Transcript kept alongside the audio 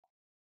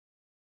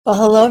Well,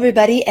 hello,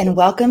 everybody, and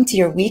welcome to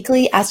your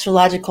weekly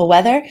astrological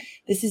weather.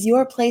 This is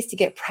your place to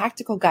get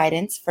practical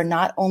guidance for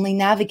not only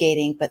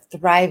navigating, but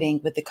thriving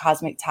with the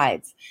cosmic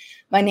tides.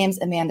 My name's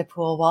Amanda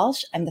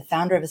Poole-Walsh. I'm the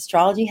founder of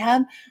Astrology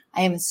Hub.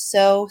 I am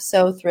so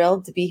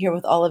thrilled to be here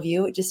with all of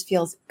you. It just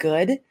feels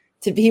good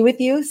to be with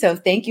you. So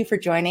thank you for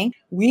joining.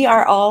 We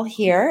are all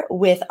here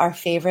with our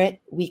favorite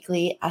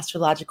weekly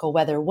astrological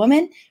weather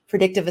woman,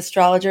 predictive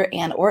astrologer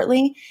Anne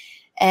Ortelee.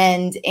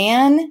 And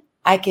Anne,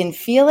 I can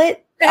feel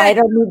it. I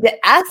don't need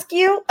to ask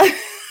you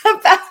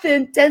about the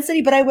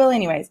intensity, but I will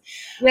anyways.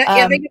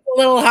 Yeah, you think it's a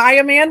little high,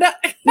 Amanda?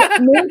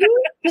 Maybe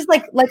just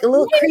like a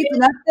little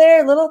creeping up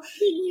there, a little,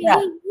 yeah.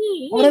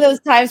 One of those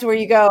times where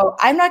you go,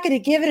 I'm not going to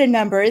give it a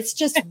number. It's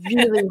just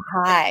really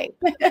high.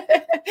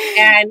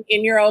 And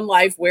in your own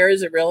life, where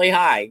is it really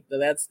high? So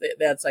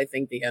that's I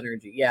think the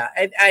energy. Yeah,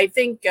 I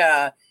think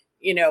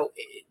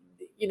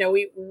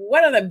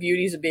one of the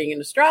beauties of being an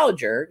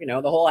astrologer,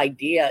 the whole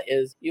idea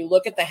is you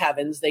look at the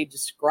heavens, they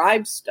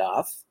describe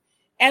stuff,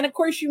 and of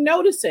course you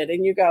notice it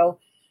and you go,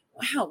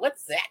 wow,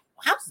 what's that?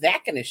 How's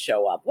that going to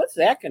show up? What's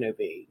that going to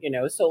be?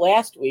 So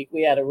last week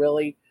we had a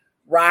really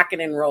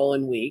rocking and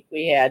rolling week.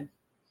 We had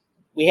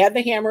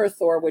the hammer of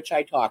Thor, which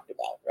I talked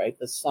about, right?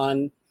 The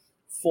sun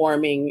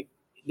forming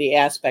the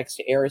aspects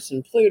to Eris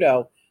and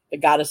Pluto, the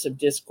goddess of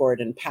discord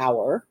and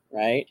power,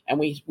 right? And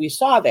we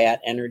saw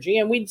that energy,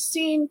 and we'd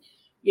seen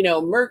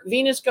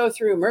Venus go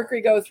through, Mercury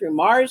go through,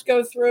 Mars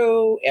go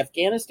through,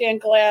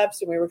 Afghanistan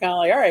collapsed, and we were kind of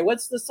like, all right,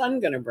 what's the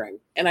sun going to bring?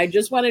 And I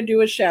just want to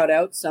do a shout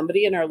out.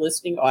 Somebody in our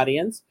listening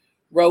audience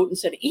wrote and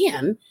said,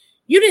 Ian,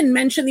 you didn't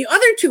mention the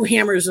other two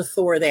hammers of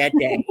Thor that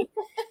day.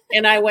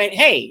 And I went,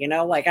 hey,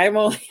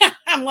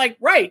 I'm like,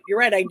 right, you're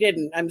right, I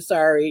didn't. I'm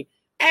sorry.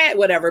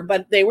 Whatever,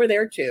 but they were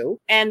there too.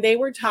 And they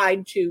were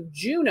tied to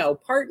Juno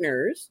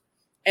partners,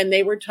 and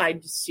they were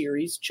tied to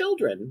Ceres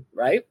children,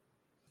 right?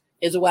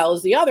 As well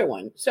as the other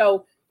one.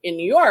 So in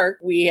New York,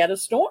 we had a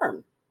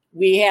storm.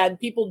 We had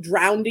people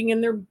drowning in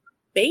their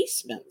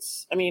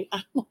basements. I mean,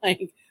 I'm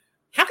like,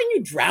 how can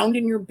you drown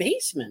in your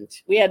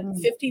basement? We had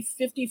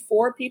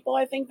 54 people,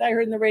 I think I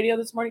heard in the radio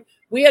this morning.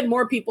 We had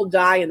more people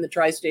die in the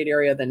tri-state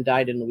area than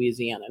died in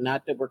Louisiana.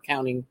 Not that we're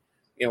counting,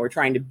 we're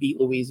trying to beat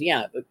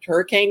Louisiana. The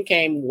hurricane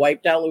came,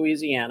 wiped out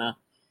Louisiana.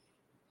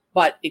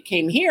 But it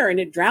came here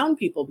and it drowned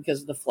people because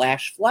of the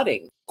flash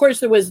flooding. Of course,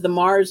 there was the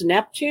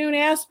Mars-Neptune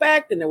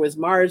aspect, and there was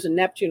Mars and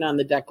Neptune on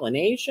the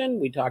declination.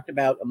 We talked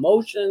about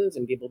emotions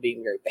and people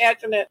being very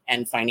passionate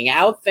and finding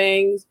out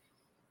things.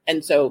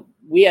 And so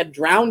we had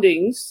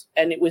drownings,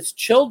 and it was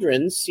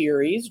children's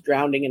series,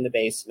 drowning in the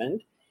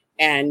basement,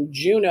 and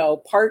Juno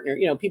partner,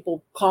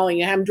 people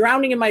calling, I'm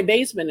drowning in my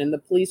basement, and the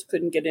police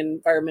couldn't get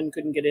in, firemen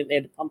couldn't get in. They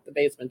had to pump the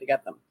basement to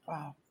get them.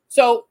 Wow.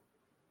 So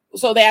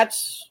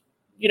that's,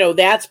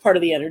 that's part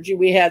of the energy.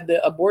 We had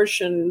the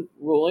abortion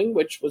ruling,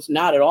 which was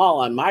not at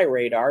all on my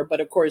radar, but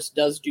of course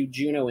does do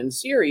Juno and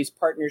Ceres,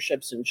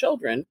 partnerships and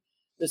children.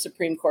 The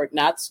Supreme Court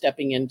not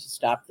stepping in to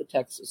stop the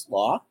Texas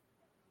law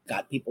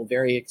got people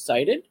very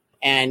excited.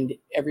 And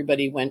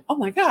everybody went, oh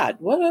my God,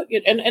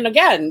 and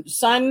again,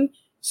 Sun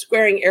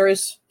squaring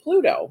Eris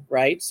Pluto,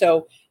 right?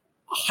 So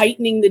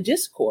heightening the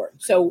discord.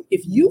 So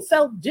if you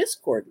felt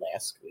discord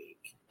last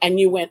week and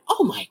you went,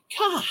 oh my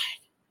God,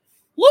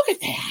 look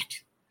at that.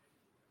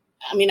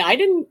 I mean, I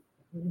didn't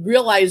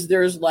realize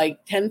there's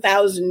like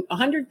 10,000,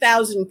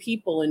 100,000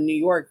 people in New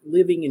York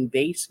living in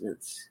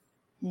basements,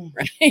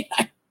 right?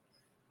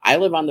 I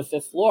live on the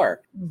 5th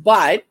floor.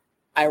 But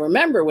I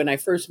remember when I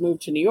first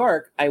moved to New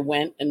York, I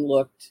went and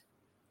looked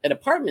at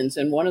apartments,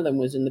 and one of them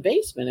was in the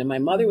basement. And my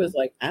mother was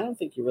like, I don't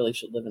think you really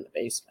should live in the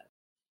basement.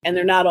 And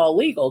they're not all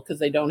legal because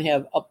they don't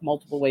have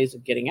multiple ways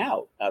of getting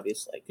out,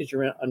 obviously, because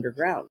you're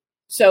underground.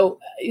 So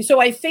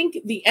I think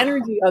the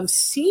energy of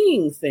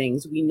seeing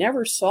things we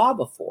never saw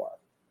before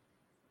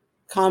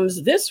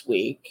comes this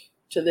week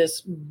to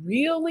this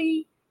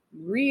really,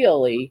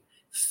 really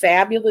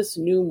fabulous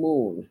new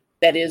moon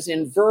that is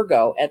in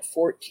Virgo at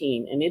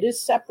 14. And it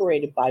is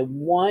separated by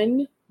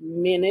 1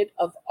 minute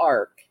of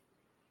arc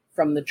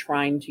from the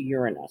trine to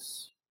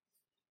Uranus,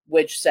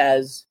 which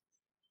says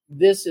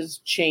this is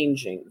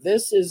changing.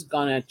 This is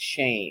going to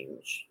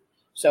change.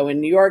 So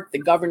in New York, the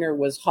governor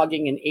was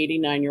hugging an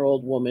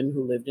 89-year-old woman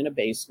who lived in a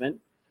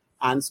basement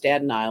on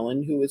Staten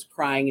Island, who was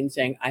crying and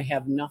saying, I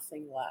have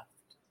nothing left.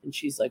 And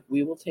she's like,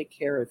 we will take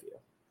care of you.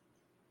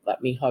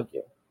 Let me hug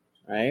you.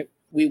 Right?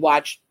 We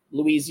watched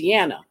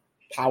Louisiana,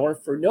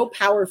 no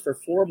power for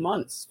 4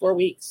 months, 4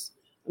 weeks.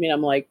 I mean,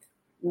 I'm like,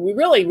 we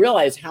really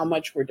realize how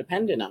much we're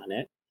dependent on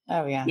it.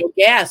 Oh, yeah. No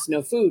gas,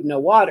 no food, no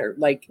water.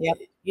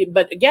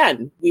 But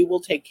again, we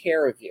will take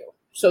care of you.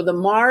 So the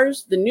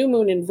new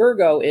moon in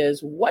Virgo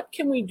is, what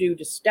can we do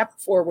to step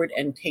forward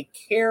and take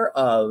care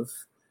of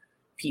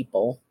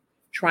people,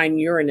 trine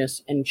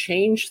Uranus, and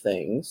change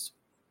things?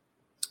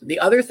 The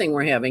other thing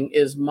we're having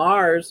is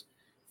Mars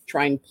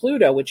trine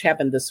Pluto, which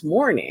happened this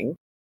morning.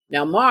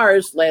 Now,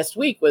 Mars last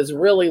week was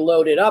really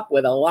loaded up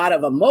with a lot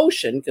of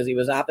emotion because he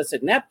was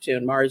opposite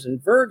Neptune. Mars in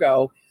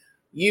Virgo,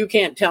 you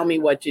can't tell me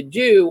what to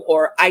do,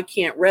 or I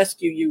can't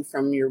rescue you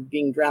from your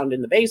being drowned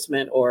in the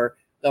basement, or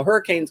the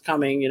hurricane's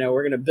coming,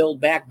 we're going to build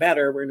back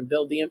better. We're going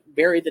to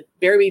bury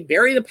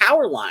the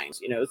power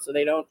lines, so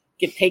they don't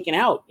get taken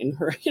out. And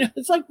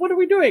it's like, what are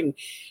we doing?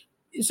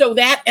 So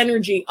that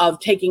energy of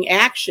taking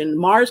action,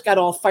 Mars got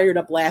all fired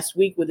up last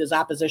week with his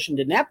opposition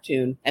to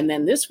Neptune. And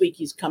then this week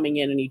he's coming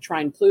in and he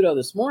trined Pluto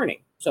this morning.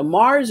 So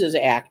Mars is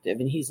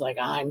active and he's like,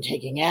 I'm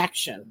taking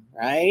action,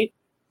 right?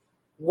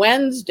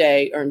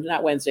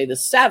 the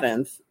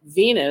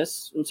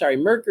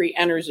 7th, Mercury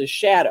enters his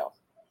shadow.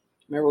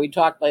 Remember we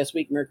talked last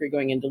week, Mercury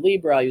going into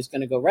Libra, he was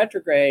going to go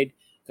retrograde,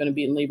 going to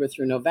be in Libra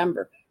through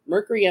November.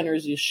 Mercury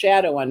enters his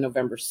shadow on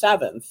November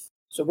 7th.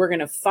 So we're going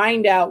to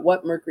find out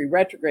what Mercury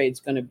retrograde is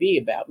going to be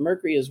about.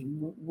 Mercury is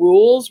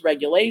rules,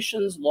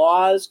 regulations,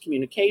 laws,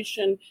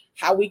 communication,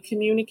 how we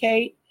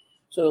communicate.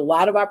 So a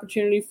lot of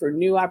opportunity for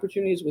new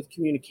opportunities with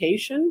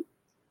communication.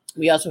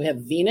 We also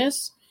have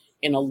Venus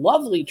in a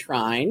lovely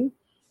trine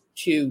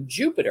to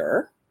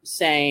Jupiter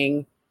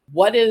saying,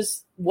 what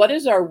is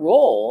our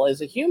role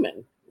as a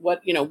human?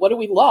 What do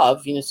we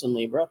love? Venus and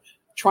Libra.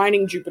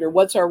 Trining Jupiter,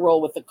 what's our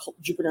role with the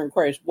Jupiter and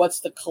Aquarius? What's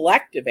the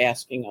collective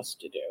asking us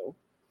to do?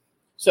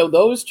 So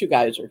those two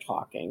guys are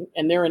talking,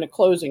 and they're in a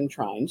closing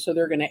trine. So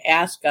they're going to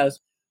ask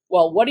us,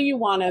 well, what do you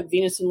want a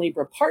Venus and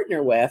Libra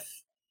partner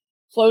with?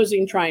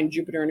 Closing trine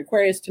Jupiter and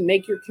Aquarius to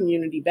make your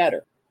community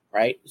better,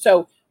 right?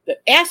 So the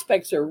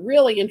aspects are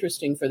really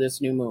interesting for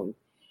this new moon.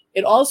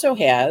 It also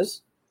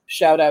has,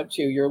 shout out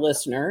to your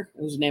listener,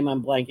 whose name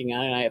I'm blanking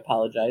on, and I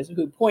apologize,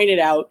 who pointed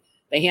out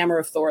the Hammer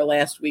of Thor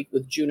last week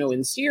with Juno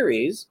and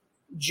Ceres.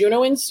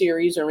 Juno and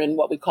Ceres are in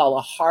what we call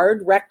a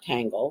hard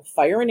rectangle,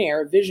 fire and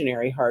air,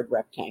 visionary hard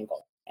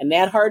rectangle. And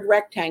that hard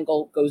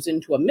rectangle goes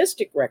into a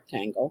mystic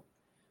rectangle,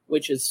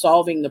 which is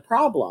solving the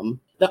problem.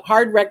 The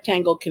hard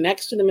rectangle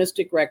connects to the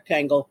mystic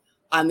rectangle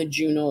on the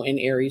Juno and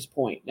Aries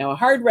point. Now, a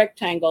hard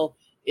rectangle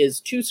is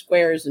 2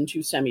 squares and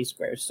 2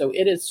 semi-squares, so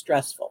it is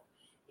stressful.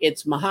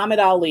 It's Muhammad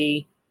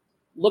Ali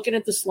looking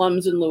at the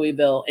slums in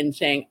Louisville and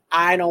saying,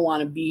 I don't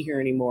want to be here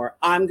anymore.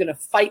 I'm going to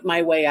fight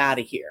my way out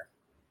of here.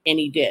 And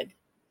he did.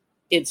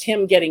 It's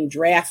him getting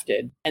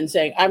drafted and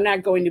saying, I'm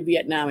not going to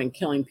Vietnam and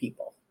killing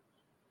people.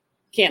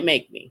 Can't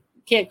make me.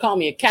 Can't call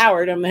me a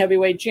coward. I'm the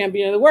heavyweight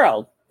champion of the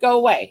world. Go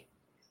away.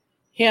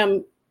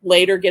 Him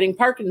later getting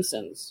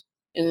Parkinson's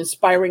and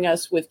inspiring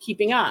us with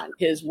keeping on.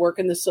 His work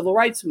in the civil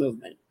rights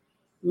movement.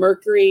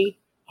 Mercury,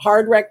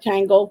 hard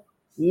rectangle,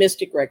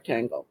 mystic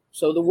rectangle.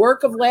 So the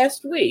work of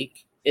last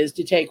week is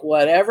to take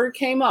whatever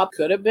came up,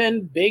 could have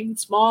been big,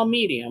 small,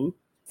 medium,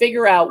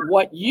 figure out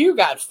what you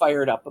got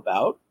fired up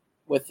about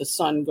with the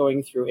sun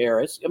going through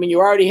Aries. I mean, you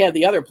already had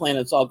the other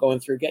planets all going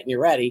through getting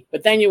you ready,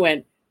 but then you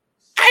went,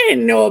 I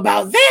didn't know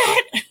about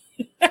that.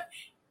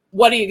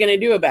 What are you going to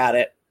do about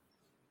it?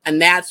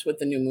 And that's what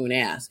the new moon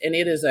asks. And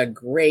it is a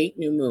great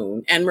new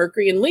moon. And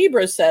Mercury in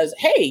Libra says,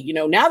 hey,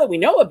 now that we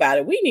know about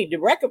it, we need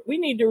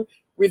to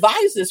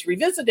revise this,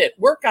 revisit it,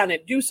 work on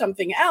it, do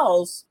something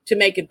else to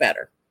make it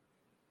better.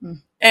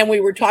 And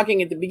we were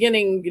talking at the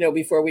beginning,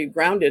 before we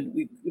grounded,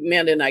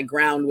 Amanda and I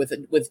ground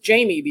with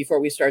Jamie before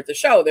we start the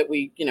show that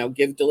we,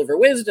 deliver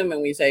wisdom.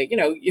 And we say,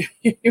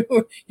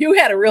 you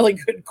had a really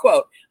good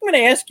quote. I'm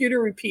going to ask you to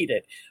repeat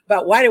it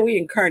about why do we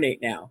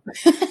incarnate now?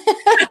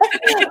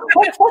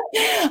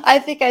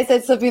 I think I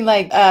said something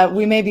like,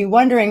 we may be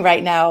wondering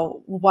right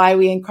now why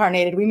we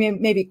incarnated. We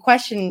may be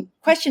questioning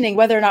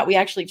whether or not we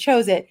actually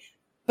chose it,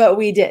 but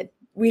we did.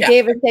 We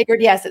gave a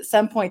sacred yes at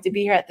some point to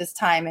be here at this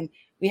time. And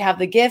we have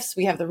the gifts,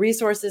 we have the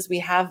resources, we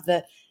have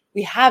it.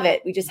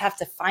 We just have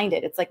to find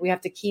it. It's like we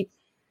have to keep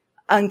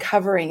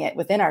uncovering it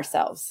within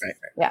ourselves. Right.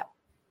 Yeah.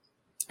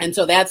 And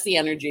so that's the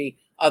energy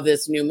of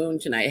this new moon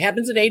tonight. It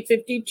happens at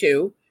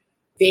 8:52.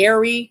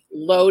 Very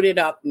loaded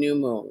up new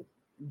moon.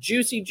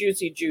 Juicy,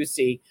 juicy,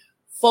 juicy,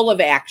 full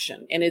of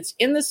action. And it's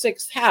in the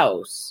 6th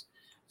house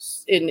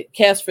in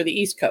cast for the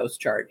East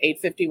Coast chart,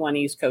 8:51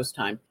 East Coast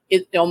time.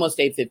 It's almost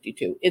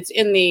 8:52. It's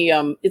in the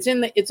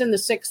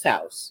 6th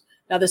house.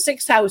 Now, the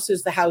 6th house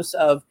is the house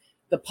of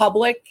the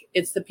public.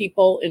 It's the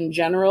people in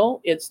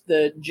general. It's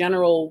the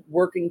general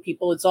working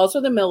people. It's also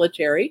the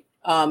military.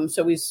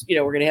 So we're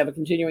going to have a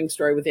continuing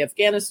story with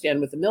Afghanistan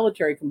with the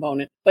military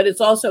component, but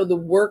it's also the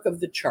work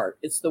of the chart.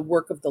 It's the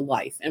work of the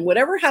life. And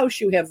whatever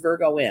house you have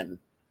Virgo in,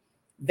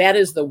 that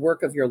is the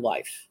work of your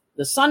life.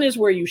 The sun is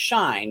where you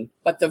shine,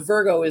 but the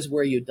Virgo is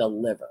where you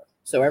deliver.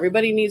 So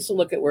everybody needs to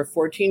look at where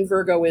 14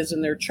 Virgo is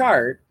in their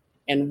chart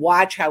and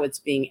watch how it's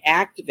being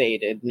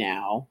activated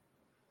now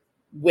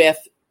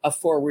with a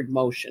forward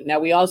motion.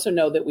 Now, we also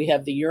know that we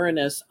have the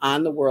Uranus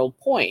on the world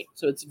point.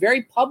 So it's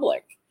very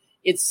public.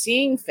 It's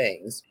seeing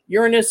things.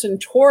 Uranus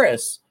and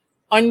Taurus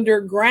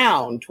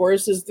underground.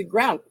 Taurus is the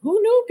ground.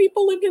 Who knew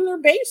people lived in their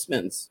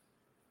basements?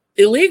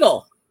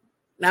 Illegal.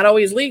 Not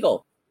always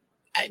legal.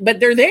 But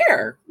they're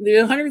there. There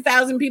are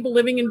 100,000 people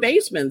living in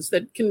basements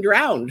that can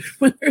drown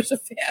when there's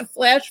a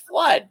flash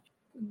flood.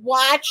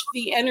 Watch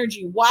the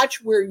energy.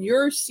 Watch where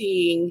you're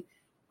seeing,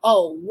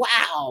 oh,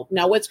 wow.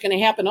 Now, what's going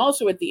to happen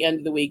also at the end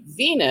of the week,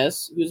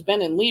 Venus, who's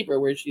been in Libra,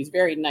 where she's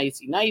very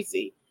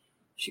nicey,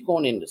 she's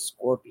going into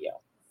Scorpio.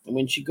 And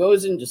when she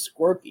goes into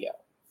Scorpio,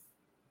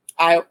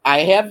 I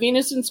have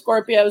Venus in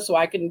Scorpio, so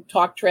I can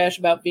talk trash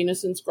about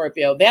Venus in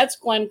Scorpio. That's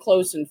Glenn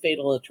Close in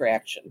Fatal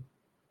Attraction.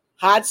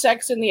 Hot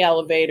sex in the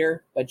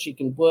elevator, but she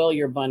can boil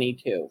your bunny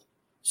too.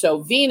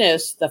 So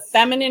Venus, the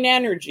feminine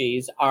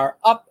energies are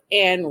up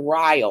and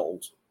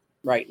riled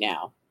right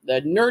now.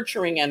 The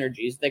nurturing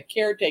energies, the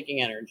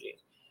caretaking energies.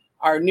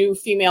 Our new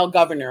female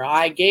governor.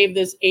 I gave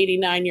this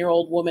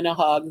 89-year-old woman a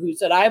hug who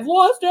said, I've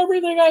lost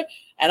everything.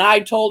 And I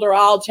told her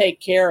I'll take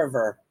care of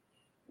her.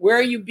 Where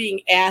are you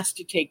being asked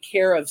to take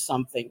care of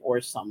something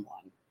or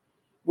someone?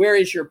 Where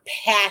is your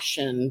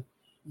passion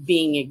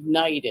being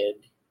ignited?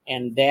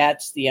 And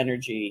that's the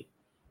energy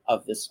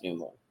of this new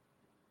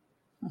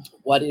moon.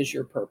 What is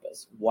your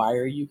purpose? Why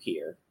are you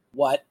here?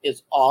 What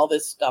is all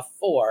this stuff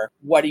for?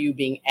 What are you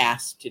being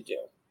asked to do?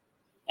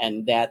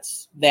 And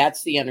that's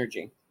the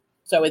energy.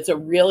 So it's a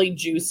really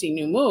juicy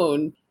new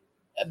moon,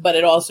 but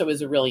it also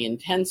is a really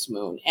intense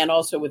moon. And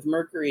also with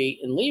Mercury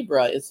in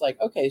Libra, it's like,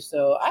 okay,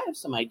 so I have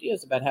some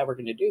ideas about how we're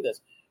going to do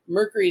this.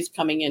 Mercury's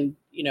coming in,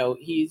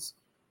 he's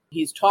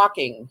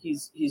talking,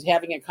 he's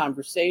having a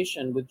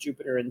conversation with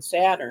Jupiter and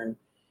Saturn.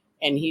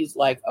 And he's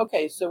like,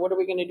 okay, so what are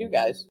we going to do,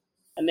 guys?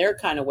 And they're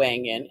kind of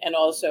weighing in. And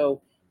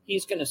also,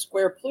 he's going to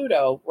square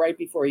Pluto right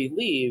before he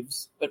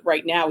leaves. But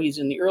right now, he's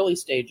in the early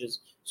stages.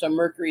 So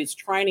Mercury is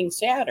trining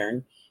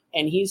Saturn.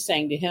 And he's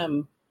saying to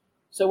him,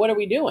 so what are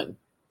we doing?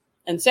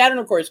 And Saturn,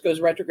 of course, goes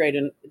retrograde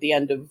in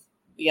the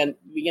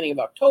beginning of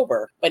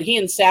October. But he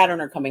and Saturn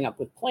are coming up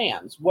with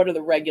plans. What are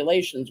the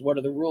regulations? What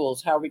are the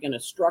rules? How are we going to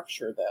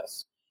structure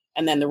this?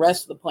 And then the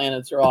rest of the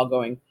planets are all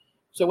going,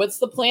 so what's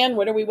the plan?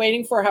 What are we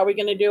waiting for? How are we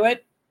going to do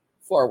it?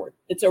 Forward.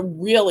 It's a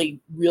really,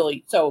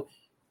 really, so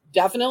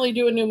definitely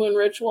do a new moon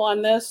ritual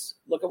on this.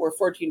 Look at where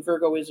 14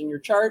 Virgo is in your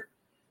chart.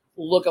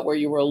 Look at where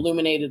you were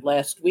illuminated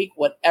last week.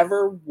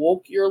 Whatever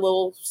woke your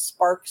little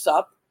sparks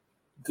up,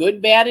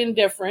 good, bad,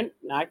 indifferent,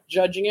 not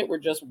judging it. We're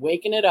just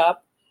waking it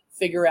up.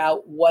 Figure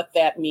out what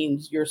that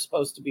means you're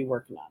supposed to be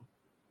working on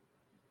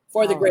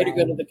for the greater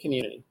good of the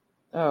community.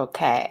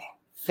 Okay.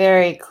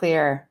 Very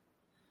clear.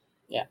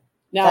 Yeah.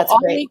 Now, that's all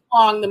great. Week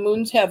long, the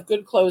moons have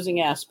good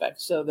closing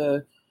aspects. So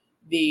the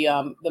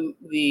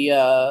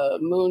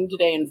moon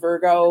today in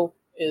Virgo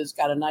is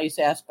got a nice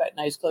aspect,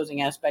 nice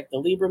closing aspect. The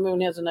Libra moon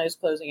has a nice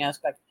closing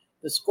aspect.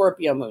 The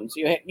Scorpio moon. So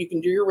you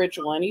can do your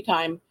ritual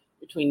anytime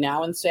between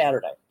now and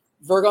Saturday.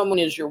 Virgo moon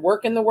is your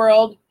work in the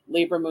world.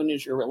 Libra moon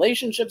is your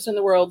relationships in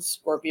the world.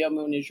 Scorpio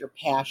moon is your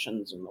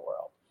passions in the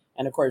world.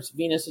 And of course,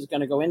 Venus is going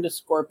to go into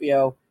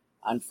Scorpio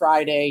on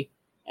Friday,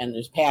 and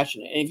there's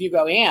passion. And if you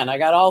go, Ann, I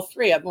got all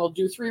three, we'll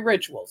do 3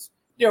 rituals.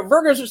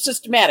 Virgos are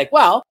systematic.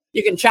 Well,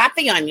 you can chop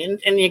the onion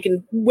and you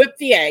can whip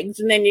the eggs,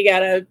 and then you got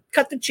to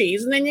cut the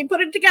cheese, and then you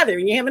put it together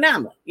and you have an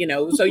omelet,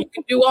 so you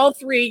can do all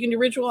 3. You can do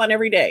ritual on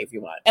every day if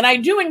you want. And I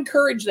do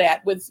encourage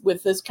that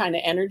with this kind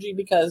of energy,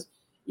 because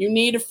you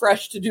need a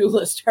fresh to-do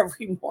list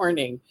every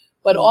morning,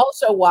 but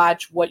also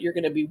watch what you're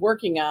going to be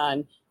working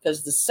on,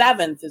 because the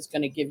 7th is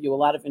going to give you a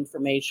lot of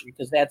information,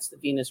 because that's the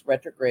Venus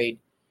retrograde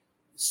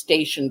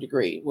station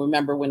degree.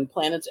 Remember, when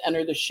planets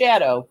enter the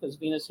shadow, because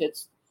Venus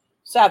hits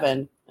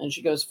 7, and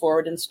she goes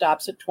forward and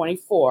stops at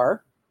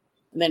 24,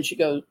 and then she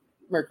goes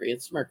Mercury,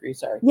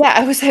 sorry. Yeah,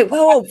 I was like,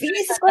 whoa,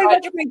 Venus is going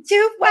retrograde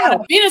too?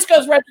 Wow. Venus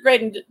goes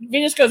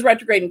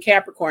retrograde in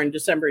Capricorn in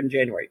December and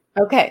January.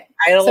 Okay.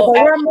 So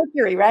we're on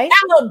Mercury, right?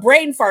 A little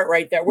brain fart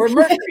right there. We're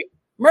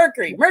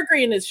Mercury.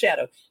 Mercury in his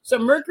shadow. So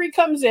Mercury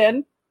comes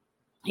in,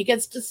 he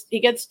gets to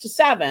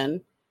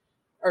 7,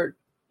 or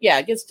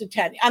it gets to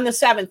 10. On the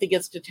 7th, he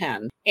gets to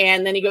 10.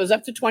 And then he goes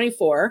up to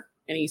 24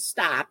 and he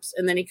stops,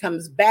 and then he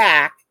comes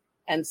back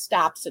and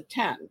stops at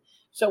 10.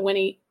 So when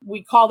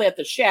we call that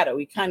the shadow,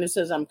 he kind of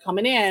says, I'm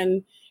coming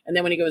in. And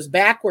then when he goes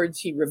backwards,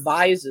 he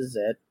revises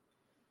it.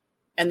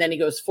 And then he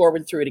goes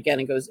forward through it again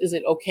and goes, is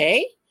it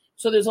okay?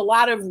 So there's a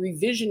lot of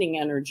revisioning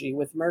energy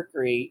with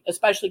Mercury,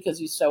 especially because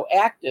he's so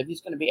active.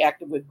 He's going to be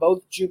active with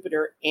both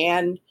Jupiter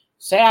and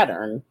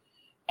Saturn.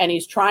 And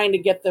he's trying to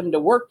get them to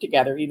work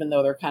together, even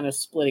though they're kind of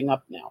splitting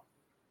up now.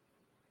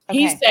 Okay.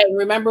 He said,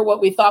 remember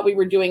what we thought we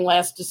were doing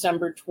last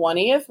December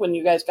 20th when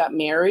you guys got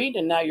married,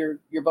 and now you're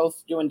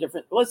both doing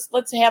different.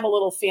 Let's have a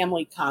little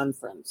family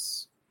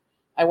conference.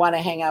 I want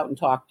to hang out and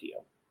talk to you.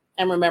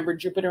 And remember,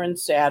 Jupiter and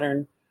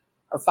Saturn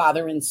are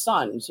father and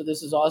son. So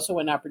this is also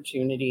an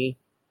opportunity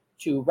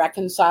to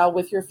reconcile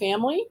with your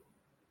family,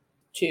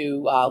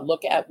 to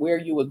look at where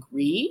you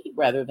agree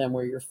rather than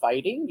where you're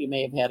fighting. You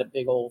may have had a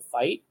big old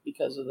fight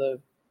because of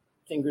the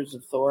fingers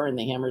of Thor and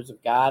the hammers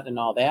of God and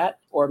all that.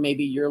 Or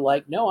maybe you're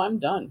like, no, I'm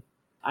done.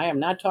 I am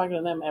not talking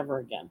to them ever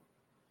again.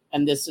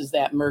 And this is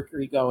that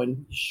Mercury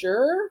going,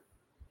 sure.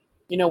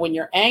 When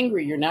you're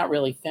angry, you're not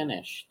really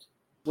finished.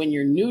 When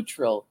you're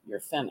neutral,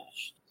 you're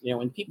finished.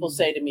 When people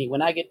say to me,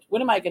 when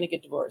am I going to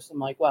get divorced? I'm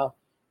like, well,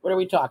 what are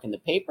we talking? The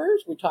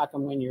papers? We're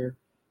talking when you're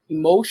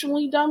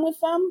emotionally done with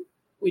them?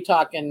 We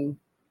talking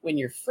when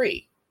you're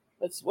free?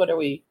 What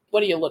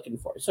are you looking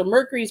for? So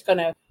Mercury's going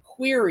to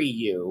query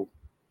you.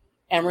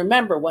 And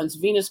remember, once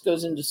Venus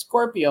goes into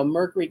Scorpio,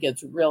 Mercury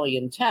gets really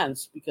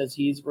intense because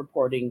he's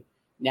reporting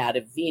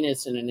native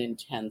Venus in an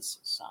intense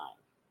sign.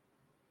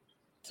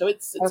 So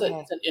it's Okay.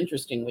 it's an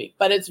interesting week,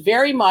 but it's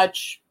very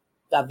much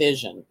the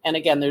vision. And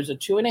again, there's a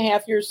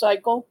 2.5-year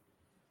cycle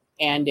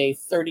and a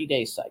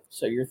 30-day cycle.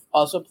 So you're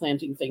also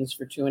planting things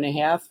for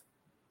 2.5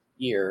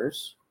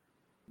 years,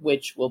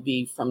 which will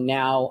be from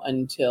now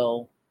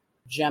until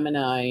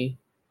Gemini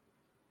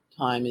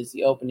time is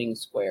the opening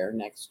square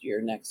next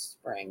year, next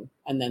spring.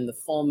 And then the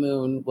full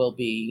moon will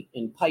be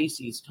in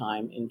Pisces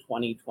time in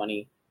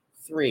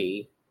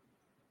 2023.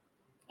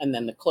 And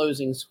then the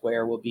closing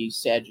square will be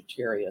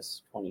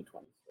Sagittarius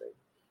 2023.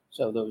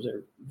 So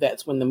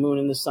that's when the moon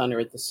and the sun are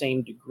at the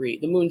same degree.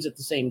 The moon's at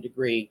the same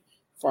degree,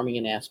 forming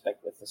an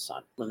aspect with the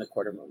sun when the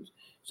quarter moons.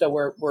 So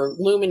we're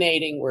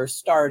illuminating, we're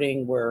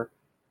starting, we're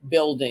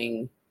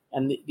building,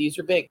 and these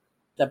are big.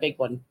 The big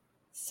one.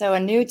 So a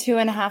new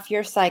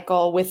 2.5-year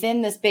cycle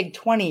within this big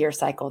 20-year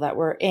cycle that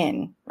we're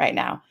in right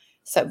now.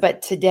 So,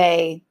 but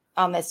today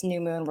on this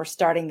new moon, we're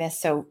starting this.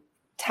 So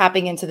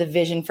tapping into the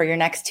vision for your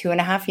next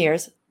 2.5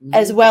 years,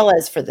 as well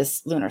as for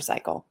this lunar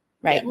cycle,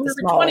 right?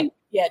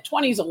 Yeah,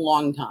 20 is a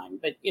long time,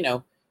 but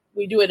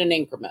we do it in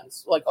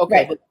increments. Like,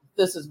 okay, right.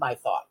 This is my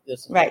thought.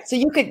 This is right. So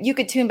you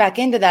could tune back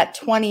into that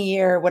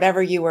 20-year,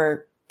 whatever you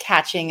were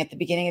catching at the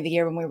beginning of the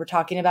year when we were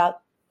talking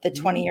about the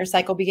 20-year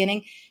cycle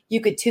beginning.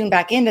 You could tune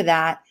back into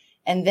that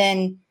and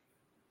then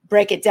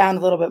break it down a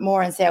little bit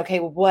more and say, okay,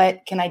 well,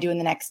 what can I do in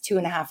the next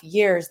 2.5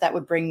 years that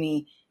would bring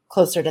me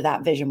closer to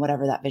that vision,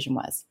 whatever that vision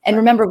was. And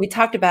remember, we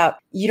talked about,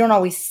 you don't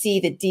always see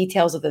the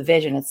details of the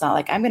vision. It's not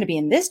like I'm going to be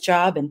in this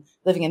job and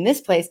living in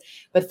this place,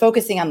 but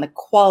focusing on the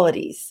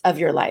qualities of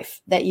your life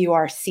that you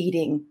are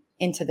seeding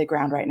into the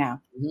ground right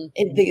now,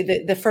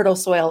 the fertile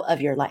soil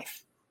of your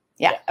life.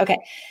 Yeah. Okay.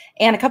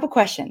 And a couple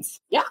questions.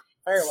 Yeah.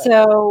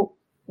 So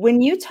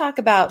when you talk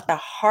about a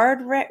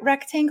hard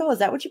rectangle, is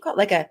that what you call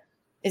it?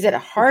 Is it a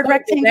hard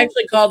rectangle? It's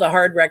actually called a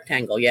hard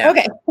rectangle. Yeah.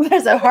 Okay. Well,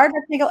 there's a hard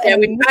rectangle. Yeah.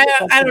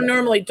 I don't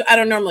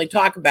normally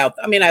talk about.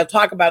 I mean, I'll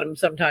talk about them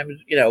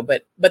sometimes,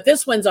 but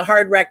this one's a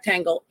hard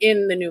rectangle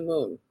in the new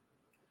moon.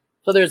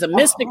 So there's a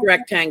mystic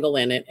rectangle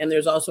in it, and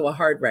there's also a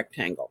hard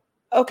rectangle.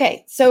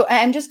 Okay. So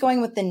I'm just going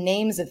with the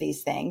names of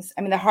these things.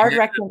 I mean, the hard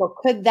rectangle,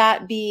 could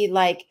that be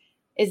like,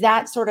 is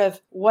that sort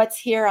of what's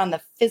here on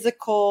the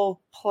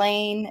physical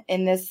plane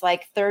in this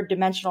like third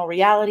dimensional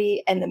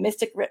reality? And the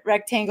mystic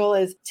rectangle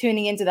is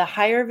tuning into the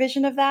higher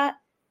vision of that,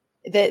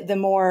 the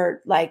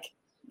more like,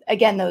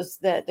 again,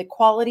 the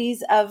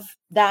qualities of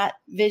that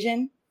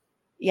vision.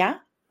 Yeah.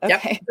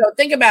 Okay. Yep. So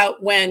think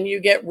about when you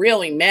get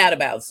really mad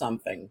about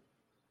something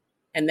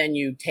and then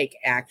you take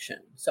action.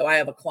 So I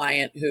have a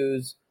client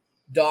whose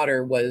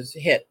daughter was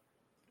hit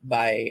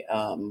by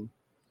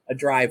a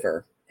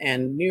driver.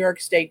 And New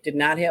York State did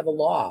not have a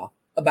law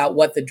about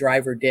what the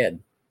driver did.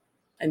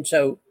 And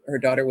so her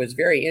daughter was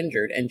very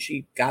injured and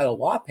she got a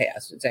law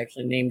passed. It's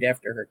actually named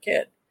after her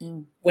kid.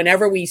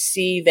 Whenever we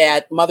see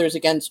that Mothers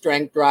Against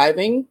Drunk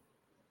Driving,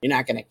 you're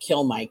not going to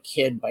kill my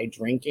kid by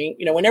drinking.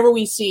 Whenever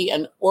we see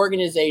an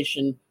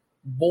organization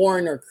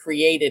born or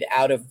created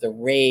out of the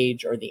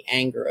rage or the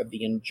anger of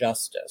the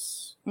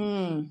injustice,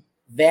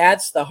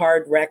 that's the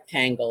hard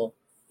rectangle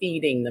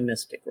feeding the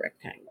mystic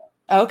rectangle.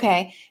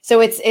 Okay. So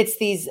it's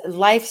these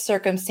life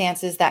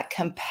circumstances that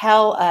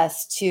compel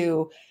us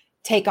to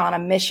take on a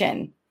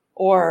mission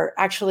or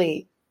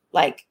actually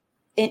like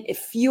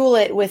fuel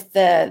it with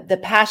the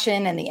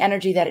passion and the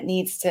energy that it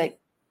needs to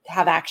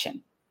have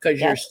action. Because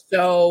you're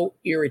so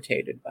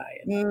irritated by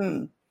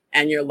it.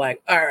 And you're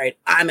like, all right,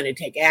 I'm going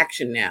to take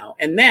action now.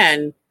 And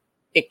then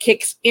it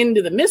kicks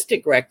into the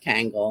mystic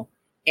rectangle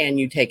and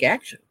you take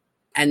action.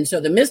 And so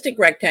the mystic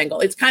rectangle,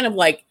 it's kind of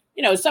like,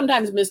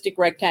 sometimes mystic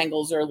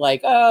rectangles are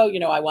like, oh,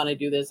 I want to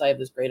do this. I have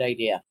this great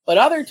idea. But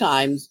other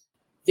times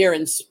they're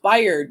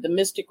inspired. The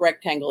mystic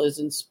rectangle is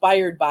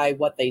inspired by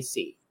what they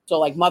see. So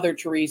like Mother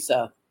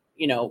Teresa,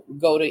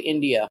 go to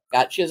India.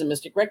 She has a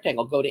mystic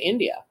rectangle, go to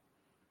India.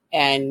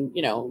 And,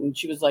 and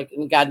she was like,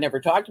 and God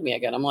never talked to me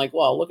again. I'm like,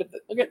 well, look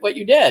at what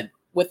you did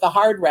with the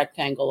hard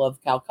rectangle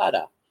of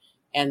Calcutta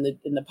and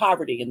the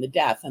poverty and the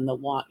death and the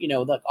want,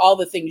 all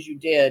the things you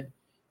did.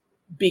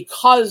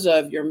 Because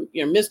of your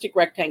mystic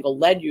rectangle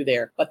led you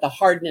there, but the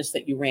hardness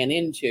that you ran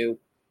into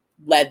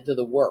led to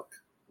the work,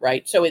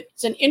 right? So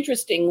it's an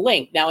interesting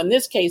link. Now, in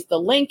this case, the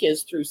link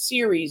is through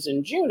Ceres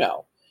and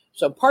Juno.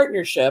 So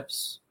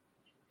partnerships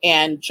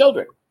and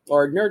children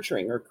or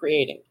nurturing or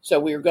creating. So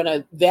we're going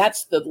to,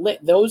 that's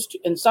those two,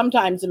 and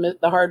sometimes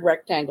the hard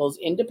rectangle is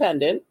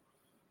independent.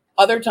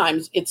 Other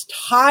times it's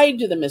tied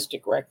to the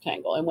mystic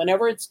rectangle. And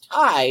whenever it's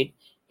tied,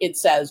 it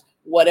says,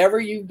 whatever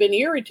you've been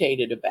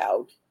irritated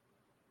about,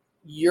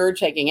 you're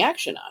taking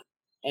action on.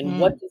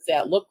 And what does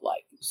that look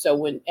like?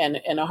 So and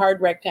a hard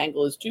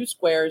rectangle is 2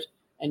 squares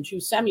and 2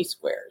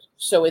 semi-squares.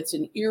 So it's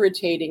an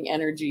irritating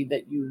energy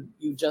that you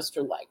just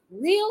are like,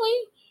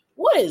 really?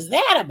 What is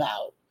that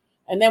about?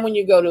 And then when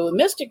you go to a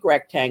mystic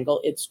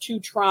rectangle, it's 2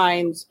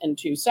 trines and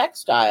 2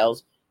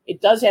 sextiles. It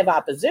does have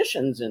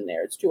oppositions in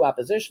there. It's 2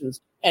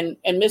 oppositions. And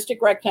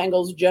mystic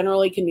rectangles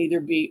generally can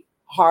either be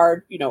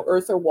hard,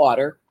 earth or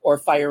water, or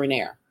fire and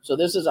air. So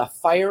this is a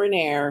fire and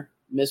air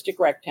mystic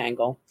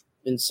rectangle,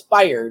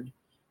 inspired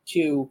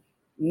to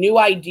new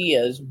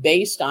ideas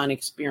based on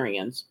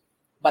experience,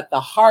 but the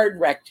hard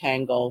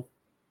rectangle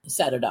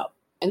set it up.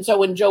 And so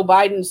when Joe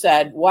Biden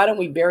said, why don't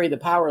we bury the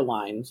power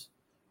lines,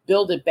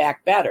 build it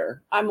back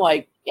better? I'm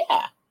like,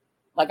 yeah.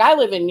 Like, I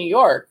live in New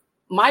York.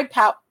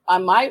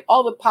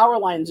 All the power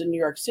lines in New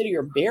York City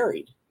are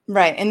buried.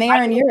 Right. And they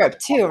are in Europe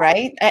too,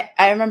 right?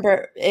 I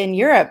remember in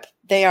Europe,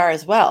 they are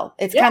as well.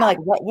 It's kind of like,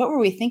 what were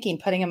we thinking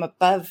putting them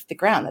above the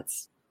ground?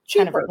 That's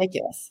cheaper. Kind of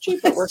ridiculous.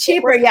 Cheaper. It's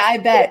cheaper. Yeah, I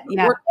bet.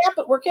 Yeah.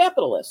 We're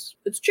capitalists.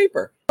 It's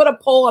cheaper. Put a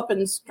pole up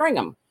and string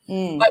them.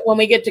 But when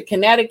we get to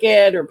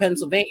Connecticut or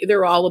Pennsylvania,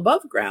 they're all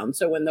above ground.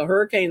 So when the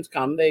hurricanes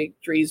come, the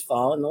trees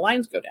fall and the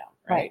lines go down.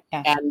 Right.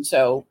 Yeah. And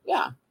so,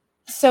 yeah.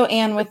 So,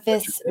 Anne, with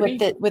this,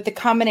 with the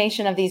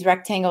combination of these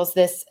rectangles,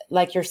 this,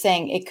 like you're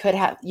saying, it could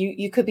have,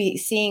 you could be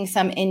seeing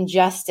some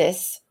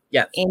injustice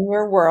in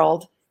your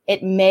world.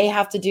 It may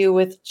have to do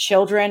with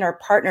children or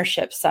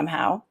partnerships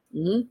somehow.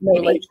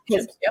 Maybe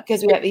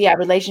because we have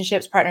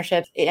relationships,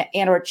 partnerships,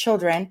 and or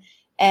children,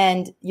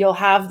 and you'll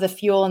have the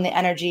fuel and the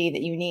energy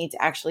that you need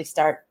to actually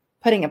start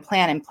putting a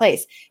plan in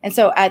place. And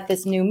so at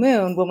this new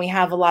moon, when we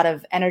have a lot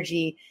of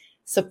energy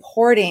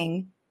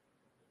supporting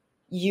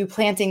you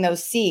planting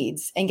those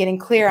seeds and getting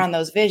clear on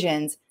those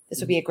visions, this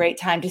would be a great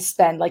time to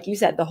spend, like you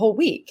said, the whole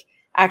week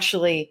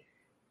actually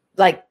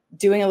like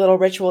doing a little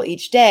ritual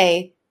each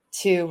day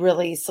to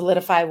really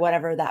solidify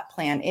whatever that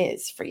plan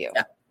is for you.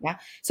 Yeah.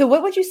 So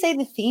what would you say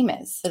the theme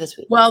is for this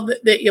week? Well,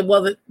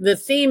 the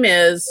theme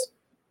is,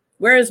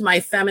 where is my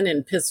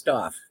feminine pissed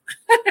off?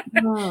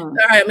 All right,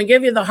 I'm going to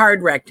give you the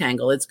hard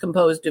rectangle. It's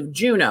composed of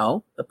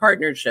Juno, the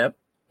partnership,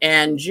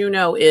 and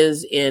Juno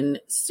is in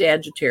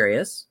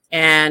Sagittarius.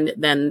 And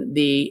then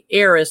the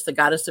Eris, the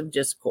goddess of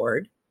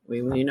discord.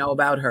 We know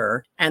about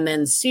her. And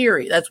then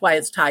Ceres, that's why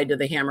it's tied to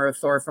the hammer of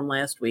Thor from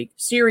last week.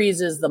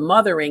 Ceres is the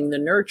mothering, the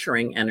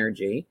nurturing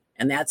energy,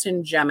 and that's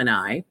in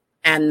Gemini.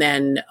 And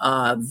then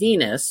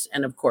Venus,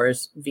 and of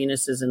course,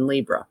 Venus is in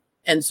Libra.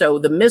 And so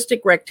the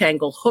mystic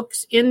rectangle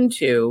hooks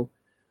into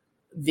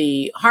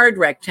the hard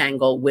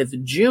rectangle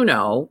with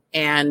Juno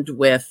and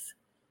with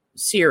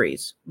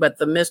Ceres. But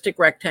the mystic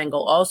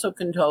rectangle also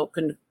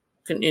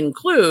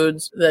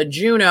includes the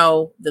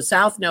Juno, the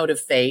south node of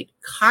fate,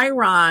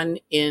 Chiron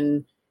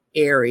in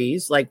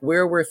Aries, like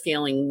where we're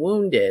feeling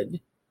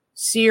wounded,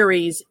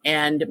 Ceres,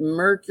 and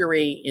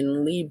Mercury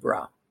in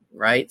Libra,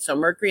 right? So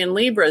Mercury in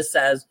Libra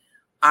says,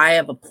 I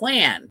have a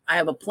plan. I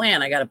got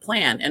a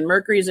plan. And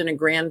Mercury's in a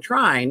grand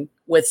trine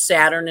with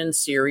Saturn and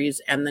Ceres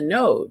and the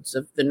nodes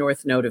of the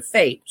north node of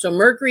fate. So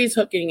Mercury's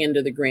hooking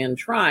into the grand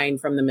trine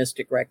from the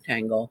mystic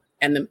rectangle,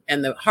 and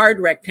the hard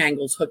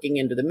rectangle's hooking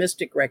into the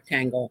mystic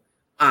rectangle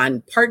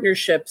on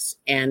partnerships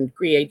and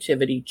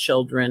creativity,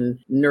 children,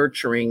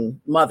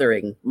 nurturing,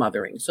 mothering.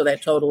 So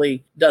that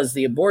totally does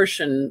the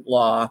abortion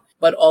law,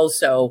 but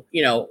also,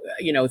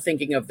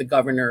 thinking of the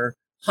governor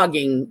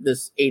hugging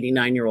this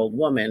 89-year-old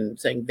woman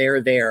saying,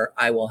 there,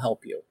 I will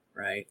help you.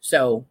 Right.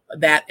 So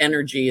that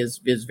energy is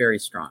very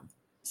strong.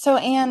 So,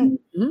 Anne,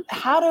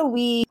 how do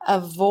we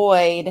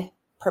avoid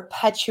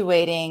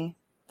perpetuating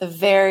the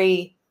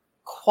very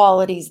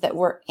qualities that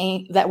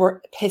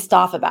we're pissed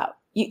off about?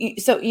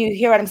 So you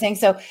hear what I'm saying?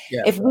 So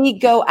if we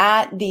go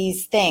at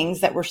these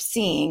things that we're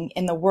seeing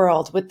in the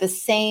world with the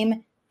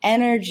same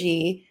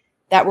energy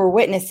that we're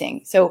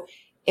witnessing. So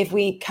if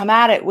we come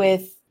at it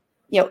with,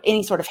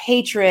 any sort of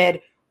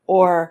hatred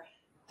or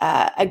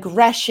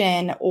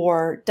aggression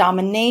or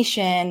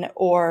domination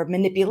or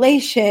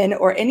manipulation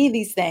or any of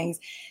these things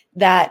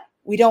that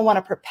we don't want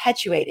to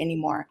perpetuate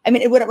anymore. I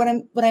mean,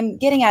 what I'm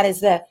getting at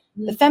is the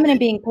feminine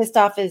being pissed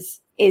off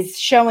is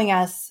showing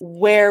us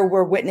where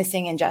we're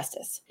witnessing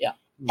injustice. Yeah.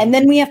 And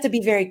then we have to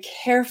be very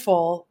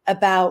careful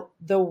about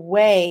the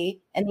way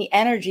and the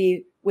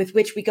energy with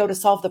which we go to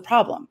solve the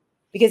problem.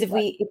 Because if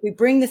we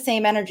bring the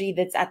same energy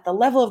that's at the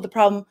level of the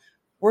problem,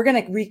 we're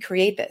going to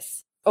recreate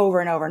this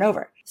over and over and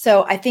over.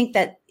 So I think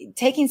that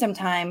taking some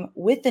time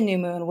with the new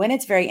moon when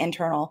it's very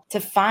internal to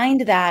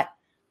find that,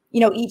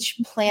 each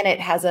planet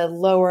has a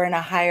lower and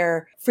a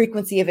higher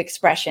frequency of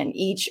expression,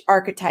 each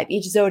archetype,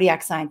 each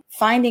zodiac sign,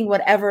 finding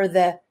whatever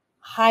the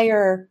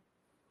higher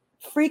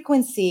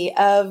frequency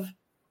of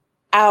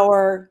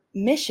our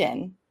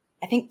mission.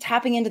 I think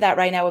tapping into that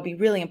right now would be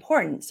really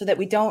important so that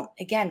we don't,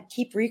 again,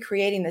 keep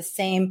recreating the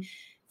same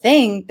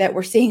thing that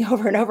we're seeing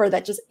over and over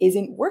that just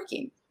isn't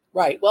working.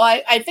 Right. Well,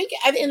 I think,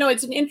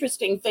 it's an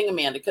interesting thing,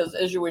 Amanda, because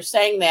as you were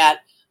saying that,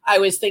 I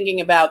was thinking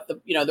about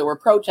there were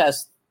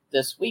protests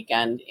this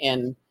weekend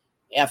in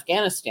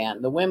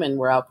Afghanistan. The women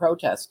were out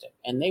protesting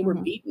and they were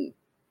beaten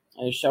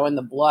and showing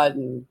the blood,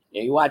 and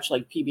you watch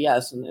like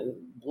PBS and the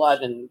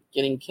blood and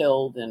getting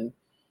killed. And,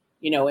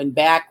 and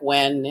back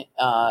when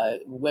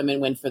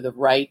women went for the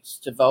rights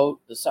to vote,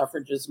 the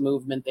suffragist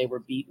movement, they were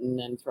beaten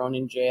and thrown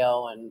in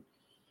jail. And,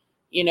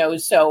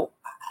 so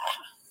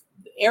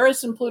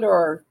Eris and Pluto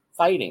are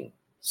fighting.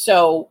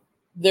 So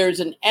there's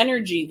an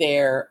energy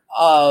there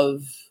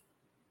of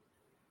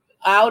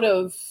out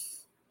of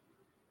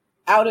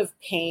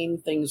pain,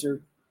 things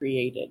are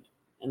created.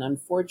 And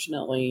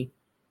unfortunately,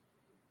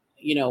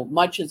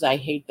 much as I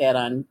hate that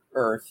on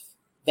Earth,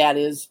 that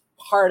is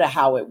part of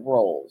how it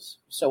rolls.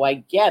 So I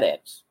get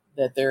it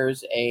that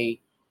there's a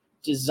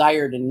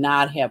desire to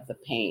not have the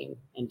pain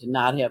and to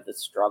not have the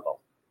struggle.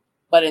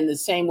 But in the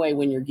same way,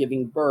 when you're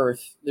giving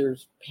birth,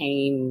 there's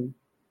pain.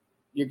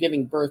 You're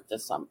giving birth to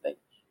something.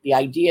 The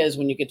idea is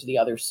when you get to the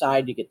other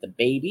side, you get the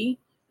baby.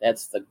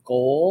 That's the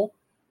goal.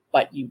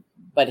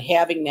 But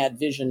having that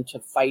vision to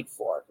fight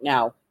for.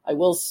 Now, I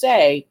will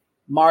say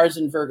Mars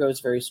in Virgo is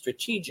very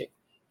strategic.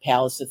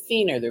 Pallas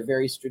Athena, they're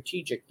very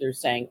strategic. They're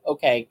saying,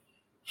 okay,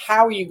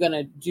 how are you going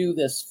to do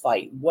this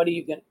fight? What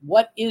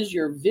is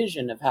your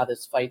vision of how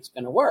this fight's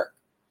going to work?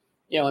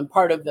 And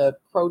part of the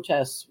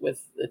protests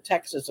with the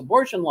Texas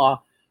abortion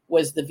law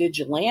was the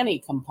vigilante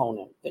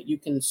component, that you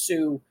can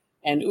sue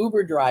an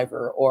Uber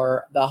driver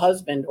or the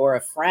husband or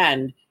a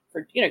friend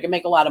for, can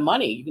make a lot of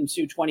money. You can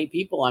sue 20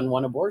 people on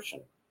one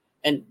abortion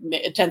and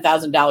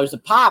 $10,000 a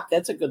pop.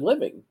 That's a good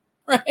living,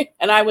 right?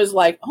 And I was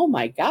like, oh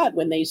my God,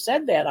 when they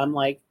said that, I'm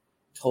like,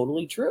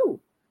 totally true.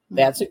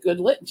 That's a good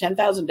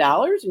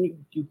 $10,000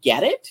 and you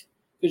get it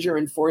because you're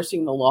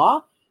enforcing the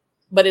law,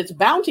 but it's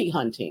bounty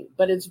hunting,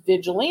 but it's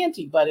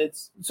vigilante,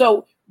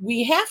 so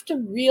we have to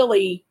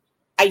really,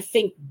 I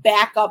think,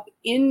 back up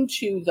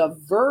into the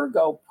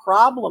Virgo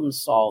problem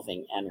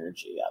solving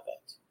energy of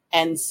it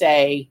and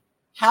say,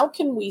 how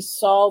can we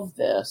solve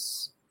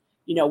this?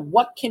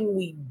 What can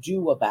we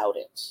do about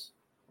it?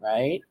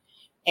 Right.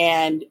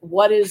 And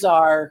what's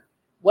our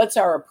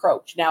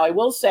approach? Now, I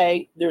will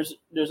say there's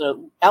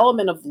an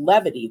element of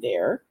levity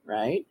there,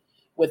 right?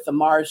 With the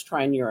Mars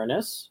trine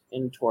Uranus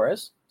in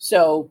Taurus.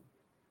 So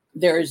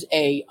there's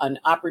an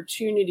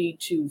opportunity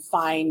to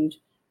find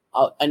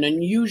an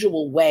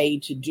unusual way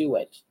to do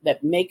it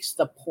that makes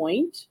the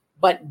point,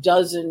 but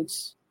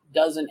doesn't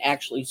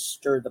actually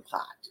stir the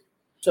pot.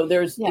 So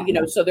there's,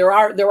 so there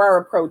are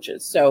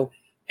approaches. So,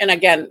 and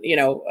again,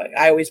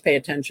 I always pay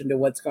attention to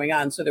what's going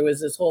on. So there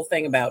was this whole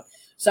thing about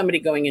somebody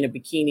going in a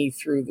bikini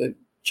through the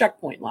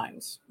checkpoint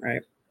lines,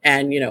 right?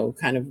 And,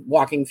 kind of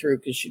walking through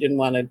because she didn't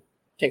want to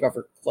take off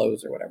her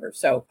clothes or whatever.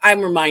 So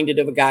I'm reminded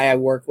of a guy I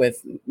work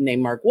with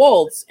named Mark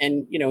Woltz.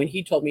 And, and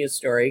he told me a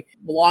story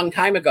a long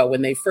time ago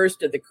when they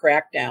first did the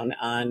crackdown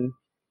on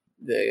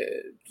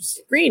the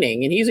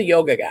screening. And he's a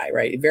yoga guy,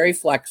 right? Very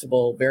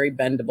flexible, very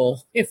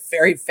bendable,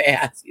 very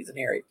fast. He's an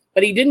Aries.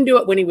 But he didn't do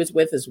it when he was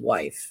with his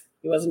wife.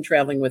 He wasn't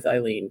traveling with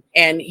Eileen.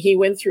 And he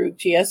went through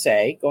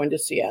TSA going to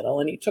Seattle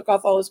and he took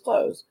off all his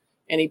clothes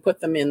and he put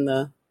them in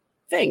the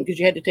thing because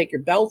you had to take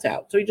your belt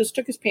out. So he just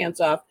took his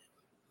pants off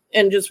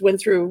and just went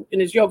through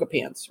in his yoga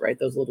pants, right?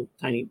 Those little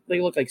tiny,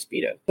 they look like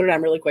Speedo. Put it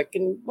on really quick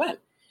and went.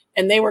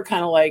 And they were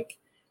kind of like,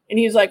 and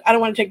he's like, I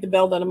don't want to take the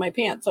belt out of my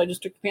pants. So I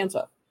just took the pants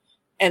off.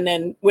 And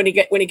then when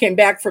he came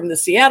back from the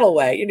Seattle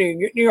way,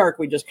 New York,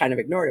 we just kind of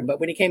ignored him.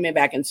 But when he came in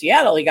back in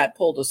Seattle, he got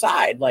pulled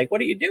aside. Like,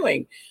 what are you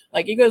doing?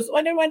 Like, he goes,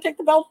 I didn't want to take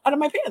the belt out of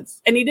my pants.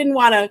 And he didn't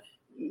want to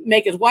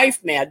make his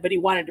wife mad, but he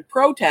wanted to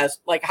protest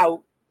like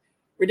how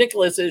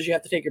ridiculous it is you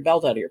have to take your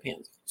belt out of your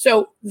pants.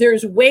 So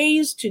there's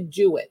ways to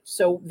do it.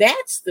 So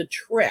that's the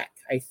trick,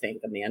 I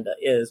think, Amanda,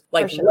 is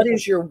like, what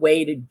is your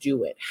way to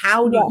do it?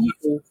 How do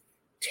you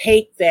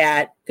take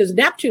that? Because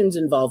Neptune's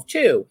involved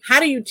too. How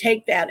do you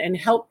take that and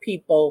help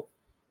people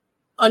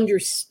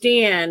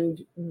understand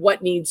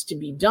what needs to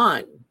be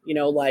done?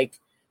 Like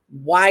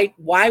why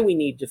we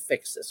need to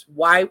fix this.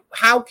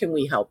 How can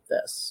we help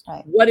this?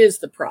 Right. What is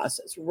the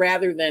process?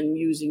 Rather than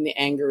using the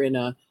anger in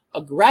a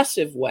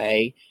aggressive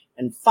way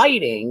and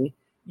fighting,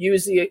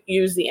 use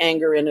the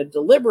anger in a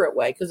deliberate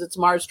way because it's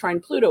Mars trine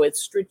Pluto.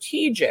 It's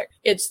strategic.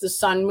 It's the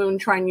Sun, Moon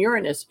trine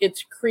Uranus.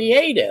 It's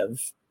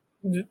creative,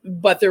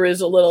 but there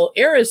is a little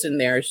Eris in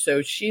there.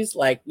 So she's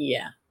like,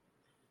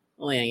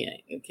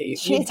 okay.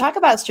 She talk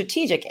about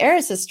strategic.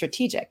 Eris is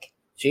strategic.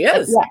 She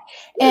is.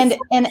 Yeah.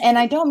 And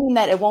I don't mean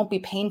that it won't be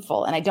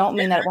painful, and I don't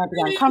mean that it won't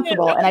be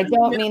uncomfortable, and I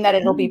don't mean that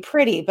it'll be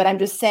pretty, but I'm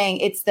just saying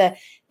it's the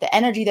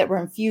energy that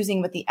we're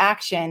infusing with the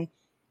action.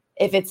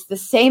 If it's the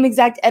same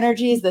exact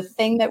energy as the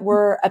thing that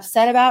we're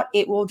upset about,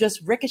 it will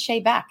just ricochet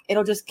back.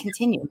 It'll just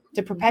continue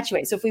to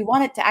perpetuate. So if we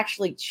want it to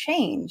actually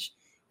change,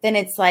 then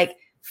it's like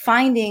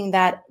finding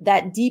that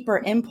deeper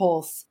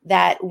impulse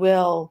that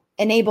will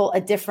enable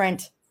a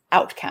different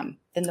outcome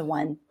than the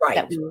one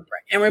that we right.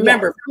 And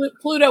remember,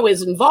 Pluto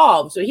is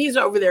involved. So he's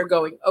over there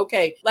going,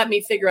 okay, let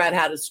me figure out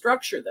how to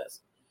structure this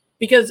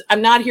because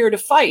I'm not here to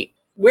fight.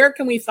 Where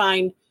can we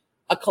find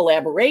a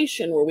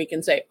collaboration where we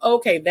can say,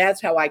 okay,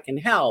 that's how I can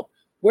help.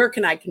 Where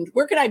can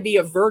I be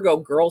a Virgo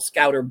Girl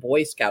Scout or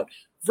Boy Scout?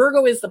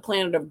 Virgo is the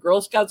planet of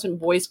Girl Scouts and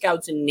Boy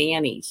Scouts and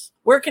nannies.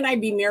 Where can I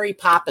be Mary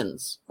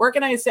Poppins? Where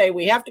can I say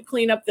we have to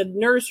clean up the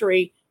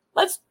nursery?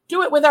 Let's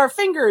do it with our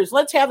fingers.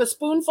 Let's have a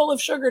spoonful of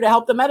sugar to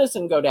help the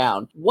medicine go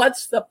down.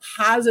 What's the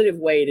positive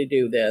way to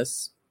do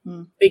this?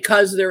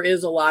 Because there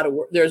is a lot of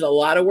work. There's a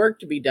lot of work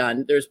to be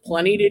done. There's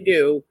plenty to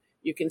do.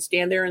 You can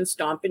stand there and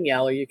stomp and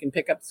yell, or you can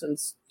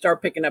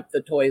start picking up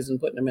the toys and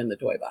putting them in the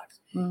toy box.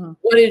 Mm-hmm.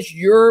 What is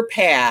your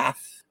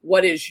path?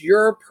 What is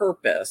your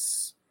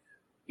purpose?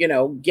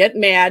 Get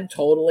mad,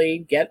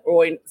 totally. Get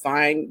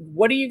fine.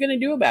 What are you going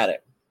to do about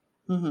it?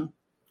 Mm-hmm.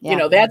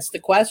 Yeah. That's the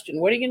question.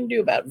 What are you going to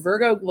do about it?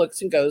 Virgo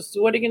looks and goes,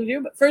 so what are you going to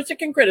do? But first it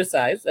can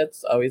criticize.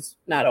 That's always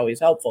not always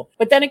helpful.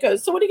 But then it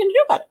goes, so what are you going to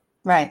do about it?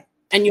 Right.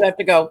 And you have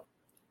to go,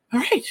 all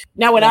right.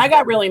 Now, when I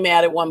got really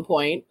mad at one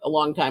point a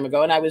long time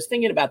ago, and I was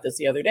thinking about this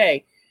the other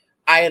day,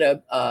 I had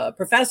a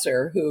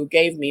professor who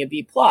gave me a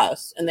B+,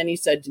 and then he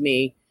said to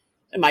me,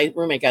 and my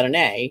roommate got an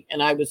A,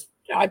 and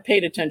I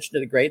paid attention to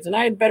the grades, and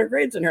I had better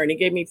grades than her, and he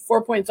gave me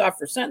 4 points off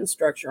for sentence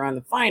structure on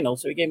the final,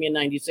 so he gave me a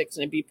 96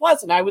 and a B+,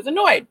 and I was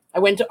annoyed. I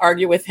went to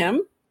argue with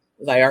him,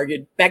 because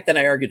back then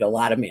I argued a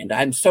lot, Amanda.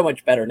 I'm so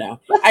much better now.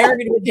 I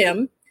argued with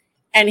him,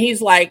 and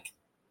he's like,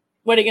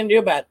 what are you going to do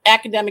about it?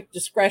 Academic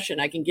discretion?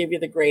 I can give you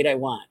the grade I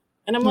want.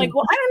 And I'm like,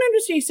 well, I don't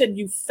understand. He said,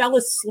 you fell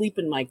asleep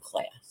in my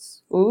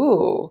class.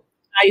 Ooh.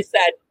 I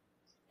said,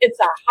 it's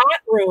a hot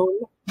room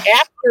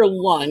after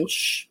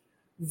lunch,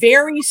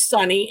 very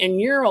sunny,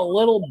 and you're a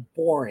little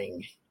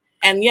boring.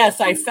 And yes,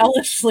 I fell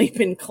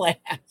asleep in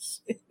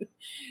class.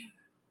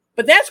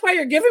 But that's why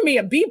you're giving me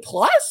a B+?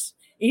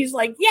 He's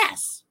like,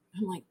 yes.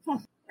 I'm like,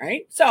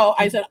 right? So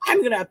I said, I'm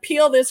going to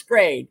appeal this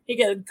grade. He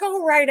goes,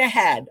 go right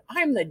ahead.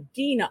 I'm the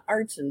Dean of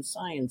Arts and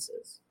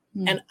Sciences,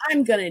 and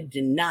I'm going to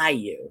deny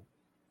you.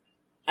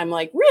 I'm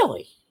like,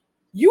 really?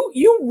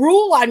 You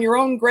rule on your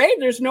own grade?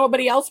 There's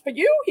nobody else but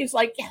you? He's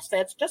like, yes,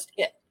 that's just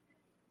it.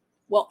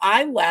 Well,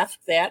 I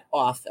left that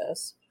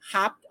office,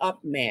 hopped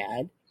up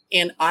mad,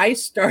 and I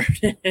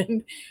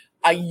started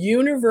a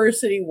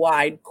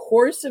university-wide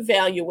course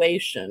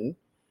evaluation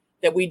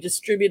that we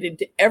distributed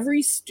to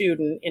every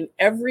student in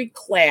every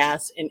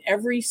class, in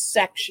every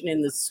section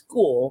in the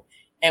school.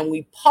 And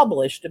we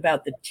published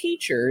about the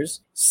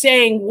teachers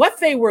saying what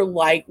they were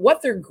like,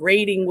 what their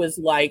grading was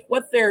like,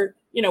 what their,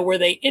 were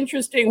they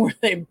interesting? Were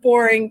they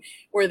boring?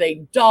 Were they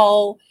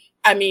dull?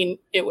 I mean,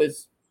 it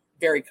was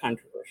very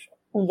controversial.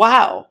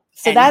 Wow.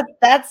 So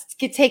that's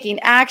taking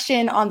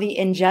action on the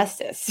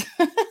injustice.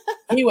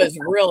 He was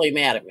really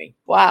mad at me.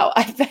 Wow.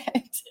 I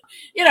bet.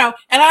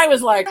 And I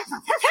was like,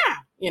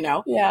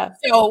 Yeah.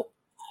 So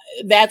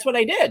that's what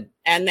I did.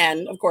 And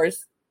then, of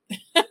course,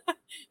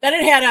 then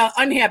it had an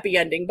unhappy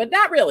ending, but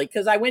not really,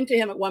 because I went to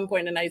him at one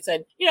point and I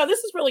said, this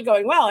is really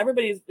going well.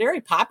 Everybody's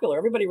very popular.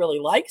 Everybody really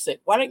likes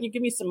it. Why don't you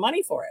give me some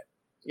money for it?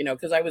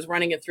 Because I was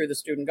running it through the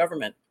student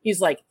government.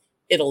 He's like,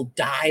 it'll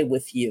die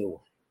with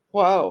you.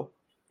 Whoa.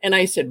 And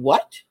I said,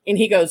 what? And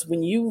he goes,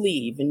 when you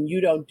leave and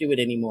you don't do it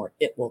anymore,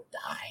 it will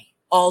die.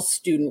 All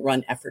student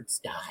run efforts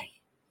die.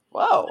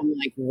 Whoa. I'm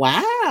like,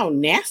 wow,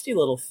 nasty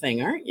little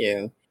thing, aren't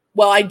you?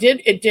 Well,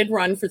 it did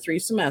run for 3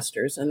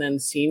 semesters. And then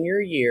senior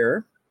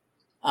year,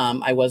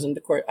 I wasn't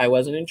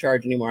in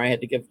charge anymore. I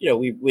had to give,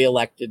 we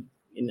elected,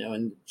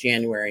 in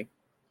January.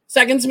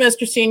 Second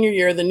semester, senior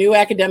year, the new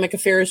academic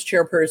affairs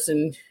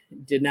chairperson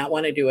did not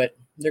want to do it.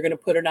 They're going to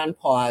put it on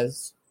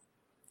pause.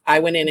 I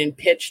went in and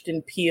pitched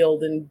and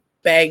peeled and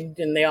begged,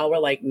 and they all were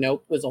like,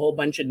 nope, it was a whole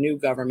bunch of new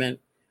government.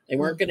 They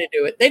weren't going to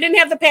do it. They didn't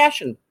have the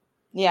passion.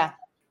 Yeah.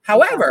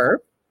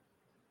 However,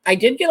 I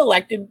did get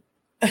elected.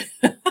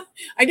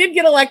 I did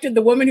get elected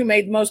the woman who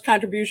made the most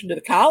contribution to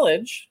the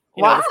college.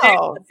 Wow.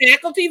 The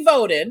faculty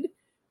voted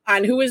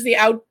on who was the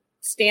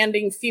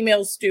outstanding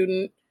female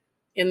student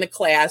in the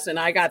class, and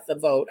I got the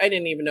vote. I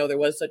didn't even know there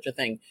was such a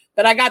thing,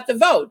 but I got the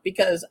vote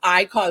because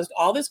I caused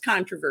all this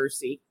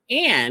controversy,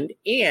 and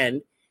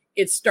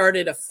it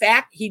started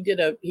he did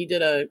a,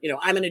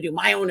 I'm going to do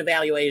my own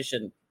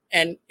evaluation,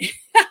 and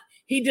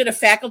he did a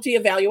faculty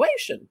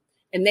evaluation,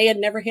 and they had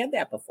never had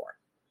that before.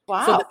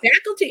 Wow. So the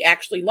faculty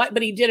actually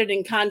but he did it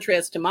in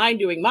contrast to mine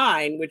doing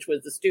mine, which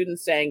was the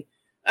students saying,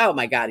 oh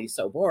my God, he's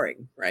so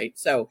boring. Right.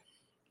 So,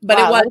 but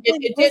wow,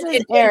 this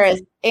is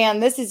Eris,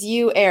 and this is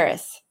you,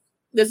 Eris.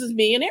 This is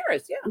me and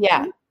Eris. Yeah.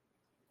 Yeah.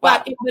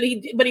 Wow.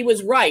 But he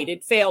was right.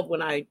 It failed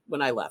when I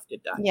left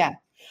it done. Yeah.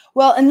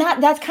 Well, and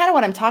that's kind of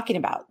what I'm talking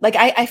about. Like,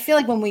 I feel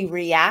like when we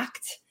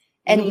react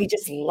and we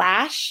just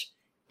lash,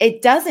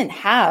 it doesn't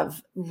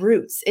have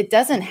roots. It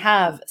doesn't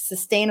have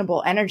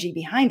sustainable energy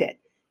behind it.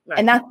 Right.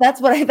 And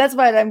that's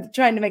why I'm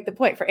trying to make the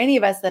point for any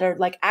of us that are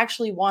like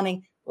actually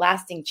wanting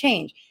lasting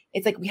change.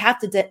 It's like we have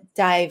to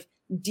dive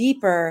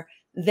deeper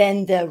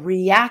than the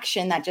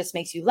reaction that just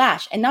makes you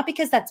lash. And not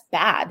because that's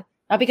bad,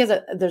 not because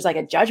there's like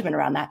a judgment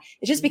around that.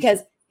 It's just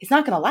because it's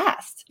not going to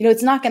last.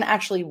 It's not going to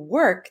actually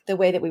work the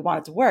way that we want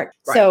it to work.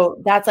 Right.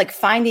 So that's like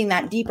finding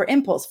that deeper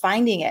impulse,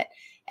 finding it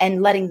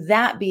and letting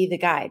that be the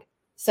guide.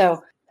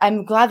 So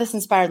I'm glad this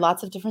inspired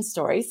lots of different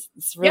stories.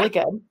 It's really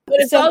good. But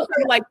it's also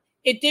like,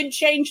 it did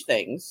change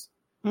things,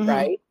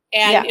 right?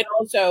 And it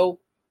also,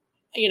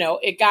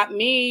 it got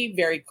me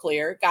very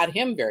clear, it got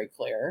him very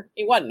clear.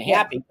 He wasn't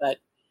happy, but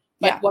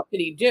what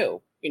could he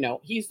do?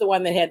 He's the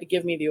one that had to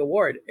give me the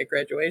award at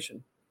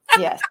graduation.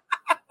 Yes.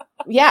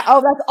 Yeah.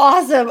 Oh, that's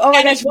awesome. Oh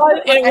my gosh.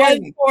 It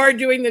was for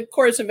doing the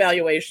course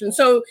evaluation.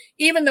 So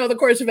even though the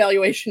course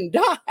evaluation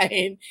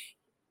died,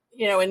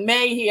 in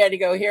May, he had to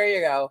go, here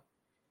you go.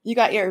 You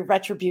got your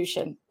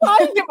retribution. Well, I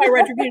didn't get my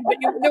retribution, but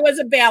there was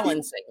a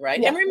balancing, right?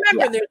 Yeah. And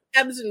remember, there's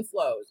ebbs and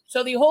flows.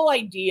 So the whole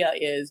idea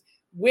is,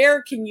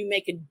 where can you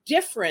make a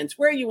difference?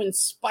 Where are you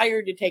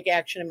inspired to take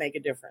action and make a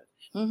difference?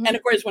 Mm-hmm. And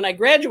of course, when I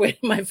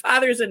graduated, my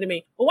father said to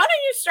me, well, why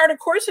don't you start a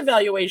course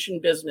evaluation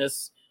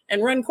business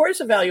and run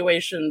course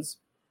evaluations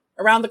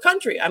around the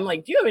country? I'm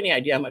like, do you have any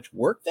idea how much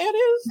work that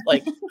is?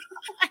 Like,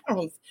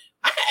 it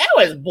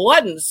was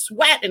blood and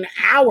sweat and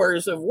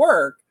hours of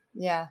work.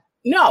 Yeah.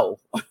 No.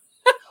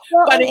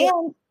 Well, But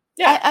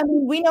I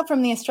mean, we know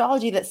from the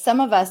astrology that some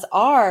of us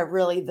are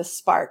really the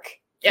spark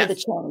for the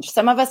change.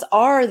 Some of us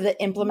are the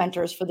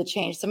implementers for the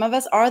change. Some of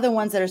us are the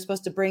ones that are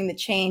supposed to bring the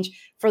change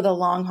for the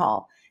long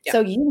haul. Yeah.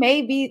 So you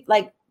may be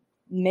like,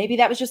 maybe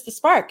that was just the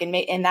spark, and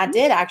that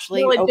did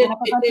actually open up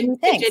a bunch of new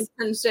things. It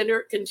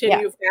did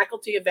continue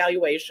faculty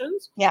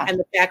evaluations, and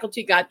the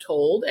faculty got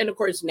told. And of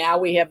course, now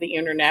we have the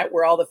internet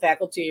where all the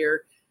faculty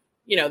are,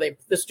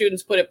 the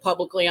students put it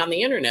publicly on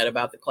the internet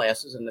about the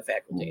classes and the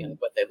faculty and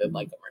what they would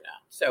like them or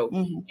not. So,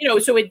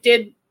 so it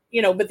did,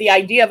 but the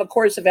idea of a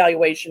course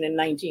evaluation in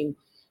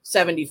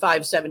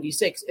 1975,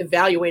 76,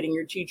 evaluating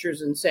your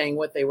teachers and saying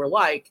what they were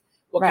like,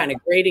 what kind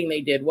of grading they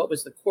did, what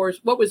was the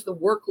course, what was the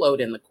workload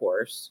in the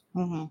course,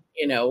 so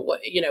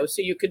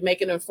you could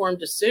make an informed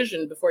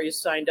decision before you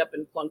signed up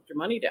and plunked your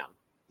money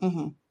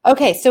down.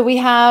 Okay. So we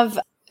have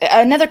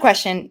another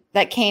question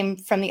that came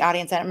from the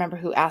audience. I don't remember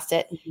who asked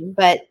it,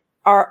 but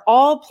are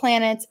all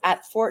planets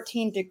at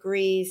 14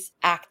 degrees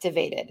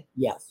activated?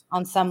 Yes.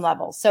 On some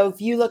level. So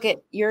if you look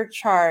at your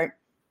chart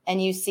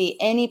and you see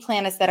any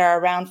planets that are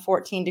around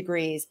 14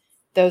 degrees,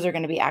 those are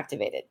going to be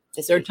activated.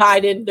 They're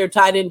tied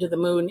into the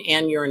moon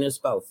and Uranus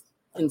both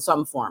in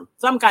some form,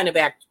 some kind of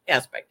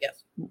aspect.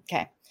 Yes.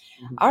 Okay.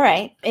 All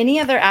right. Any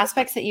other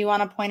aspects that you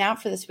want to point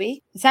out for this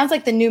week? It sounds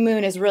like the new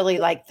moon is really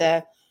like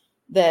the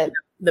big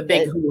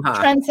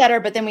hoo-ha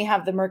trendsetter, but then we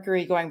have the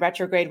Mercury going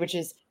retrograde, which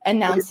is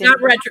announcing.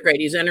 Not retrograde.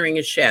 He's entering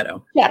his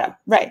shadow.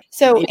 Right.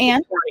 So,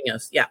 and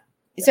us. Yeah.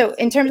 So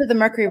in terms of the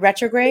Mercury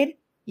retrograde,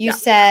 you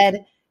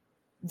said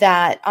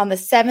that on the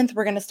 7th,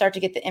 we're going to start to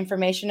get the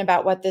information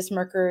about what this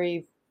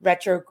Mercury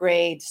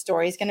retrograde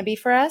story is going to be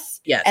for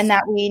us. Yes. And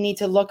that we need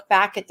to look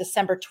back at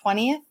December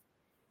 20th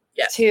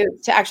to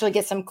actually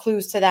get some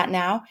clues to that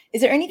now.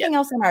 Is there anything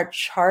else in our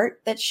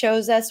chart that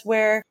shows us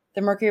where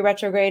the Mercury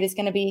retrograde is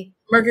going to be?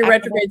 Mercury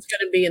retrograde is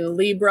going to be in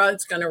Libra.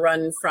 It's going to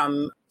run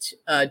from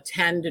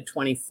 10 to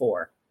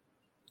 24.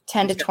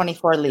 10 to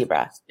 24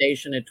 Libra.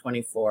 Station at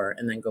 24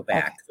 and then go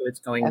back. Okay. So it's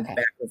going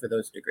back over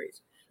those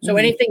degrees. So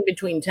anything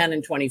between 10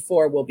 and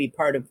 24 will be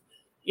part of,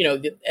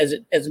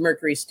 as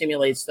Mercury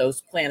stimulates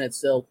those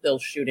planets, they'll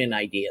shoot in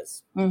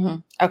ideas.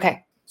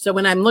 Okay. So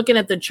when I'm looking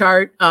at the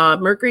chart,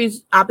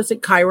 Mercury's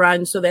opposite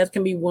Chiron. So that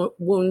can be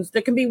wounds.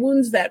 There can be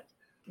words that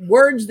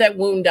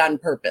wound on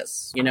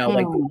purpose, like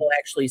people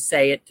actually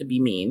say it to be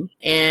mean.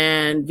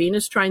 And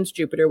Venus trines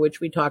Jupiter,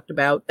 which we talked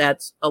about.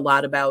 That's a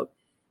lot about,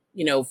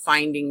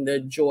 finding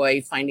the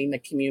joy, finding the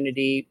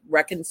community,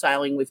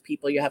 reconciling with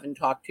people you haven't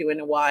talked to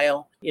in a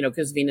while,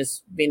 because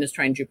Venus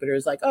trine Jupiter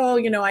is like, oh,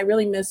 I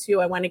really miss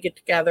you. I want to get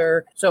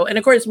together. So, and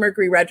of course,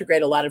 Mercury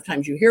retrograde, a lot of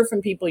times you hear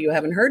from people you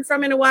haven't heard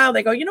from in a while.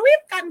 They go, we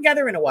haven't gotten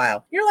together in a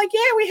while. You're like,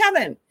 yeah, we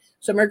haven't.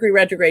 So Mercury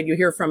retrograde, you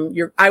hear from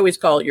I always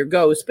call it your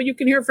ghost, but you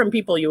can hear from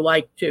people you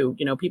like too,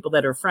 people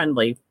that are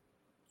friendly.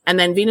 And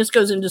then Venus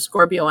goes into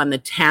Scorpio on the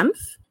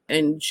 10th.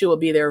 And she will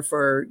be there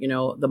for,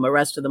 the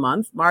rest of the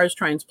month. Mars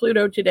trines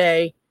Pluto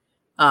today.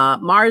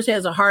 Mars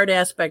has a hard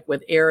aspect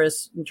with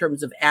Eris in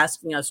terms of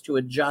asking us to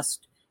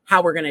adjust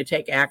how we're going to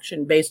take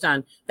action based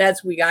on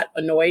we got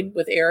annoyed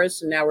with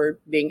Eris and now we're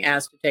being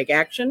asked to take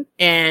action.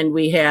 And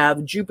we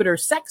have Jupiter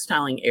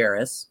sextiling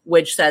Eris,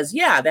 which says,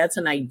 that's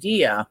an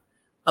idea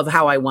of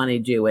how I want to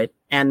do it.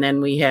 And then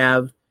we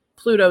have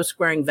Pluto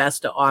squaring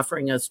Vesta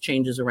offering us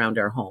changes around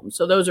our home.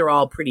 So those are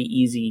all pretty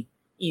easy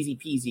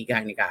peasy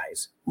kind of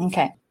guys.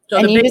 Okay.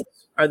 So the biggest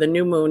are the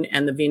new moon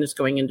and the Venus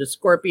going into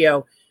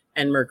Scorpio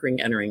and Mercury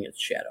entering its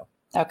shadow.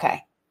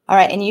 Okay. All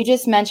right. And you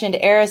just mentioned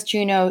Eris,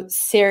 Juno,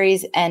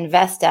 Ceres, and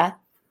Vesta,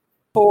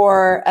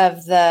 4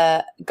 of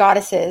the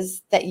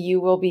goddesses that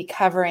you will be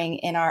covering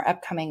in our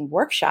upcoming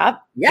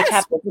workshop.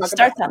 Yes. Which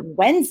starts on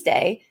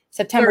Wednesday,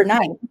 September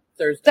 9th.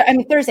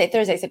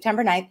 Thursday,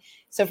 September 9th.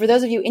 So for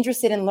those of you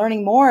interested in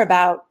learning more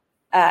about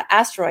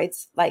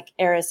asteroids like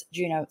Eris,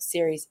 Juno,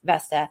 Ceres,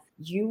 Vesta,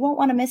 you won't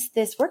want to miss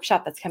this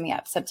workshop that's coming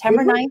up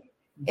September 9th.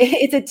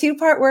 It's a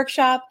 2-part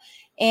workshop,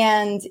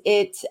 and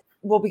it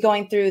will be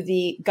going through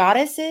the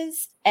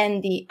goddesses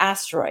and the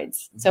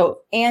asteroids.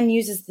 So Anne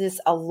uses this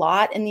a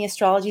lot in the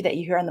astrology that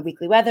you hear on the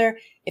weekly weather.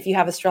 If you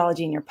have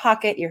astrology in your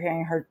pocket, you're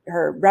hearing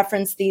her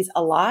reference these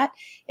a lot.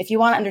 If you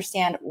want to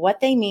understand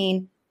what they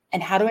mean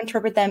and how to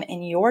interpret them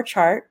in your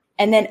chart,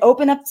 and then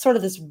open up sort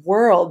of this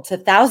world to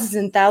thousands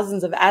and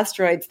thousands of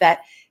asteroids that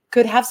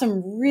could have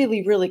some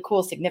really, really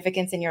cool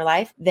significance in your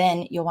life,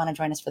 then you'll want to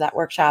join us for that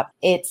workshop.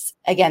 It's,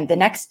 again, the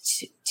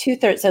next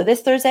so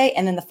this Thursday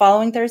and then the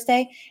following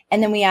Thursday.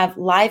 And then we have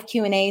live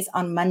Q&As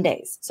on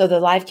Mondays. So the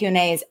live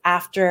Q&A is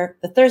after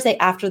the Thursday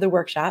after the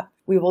workshop.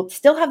 We will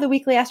still have the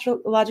weekly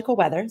astrological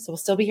weather. So we'll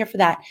still be here for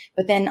that.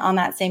 But then on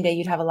that same day,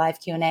 you'd have a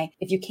live Q&A.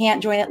 If you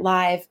can't join it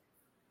live,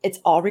 it's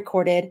all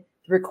recorded.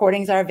 The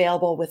recordings are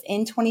available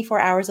within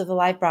 24 hours of the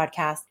live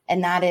broadcast.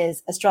 And that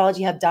is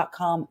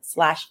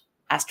astrologyhub.com/astrology.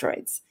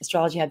 asteroids,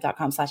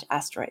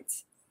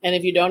 astrologyhub.com/asteroids. And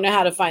if you don't know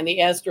how to find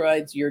the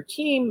asteroids, your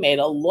team made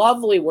a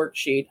lovely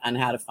worksheet on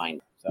how to find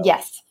them. So.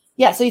 Yes.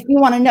 Yeah. So if you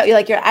want to know,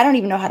 I don't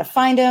even know how to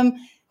find them.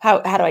 How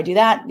do I do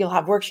that? You'll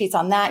have worksheets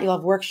on that. You'll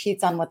have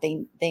worksheets on what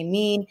they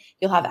mean.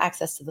 You'll have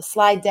access to the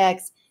slide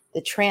decks,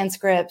 the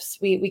transcripts.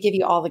 We give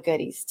you all the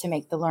goodies to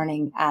make the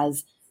learning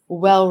as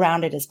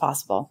well-rounded as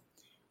possible.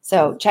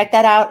 So check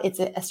that out. It's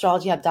at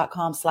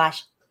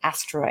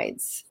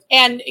astrologyhub.com/asteroids.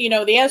 And,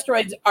 the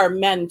asteroids are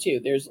men too.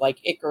 There's like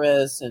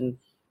Icarus and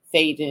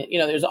Phaeton.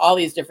 There's all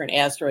these different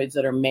asteroids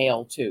that are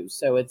male too.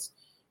 So it's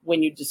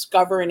when you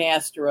discover an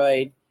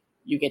asteroid,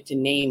 you get to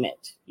name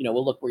it.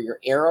 We'll look where your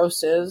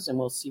Eros is and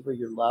we'll see where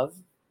your love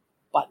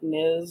button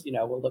is.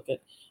 We'll look at,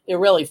 they're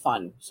really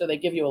fun. So they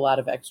give you a lot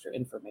of extra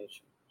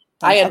information.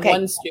 I had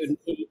one student,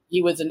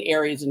 he was an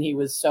Aries and he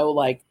was so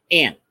like,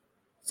 and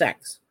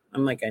sex.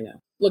 I'm like, I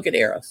know. Look at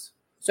Eros.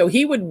 So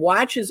he would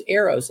watch his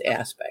Eros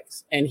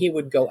aspects and he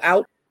would go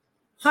out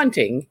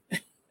hunting.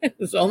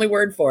 It's the only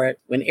word for it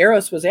when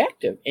Eros was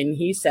active. And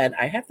he said,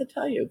 I have to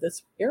tell you,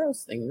 this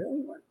Eros thing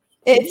really works.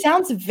 It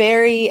sounds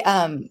very,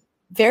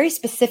 very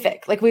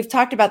specific. Like we've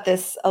talked about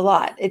this a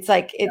lot. It's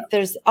like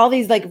there's all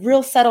these like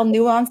real subtle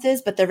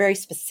nuances, but they're very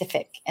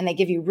specific and they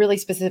give you really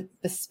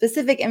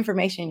specific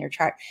information in your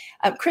chart.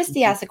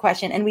 Christy asked a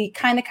question and we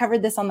kind of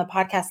covered this on the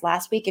podcast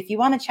last week. If you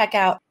want to check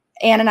out,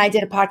 Anne and I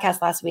did a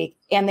podcast last week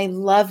and they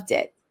loved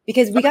it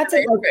because we got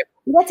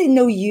to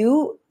know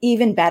you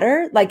even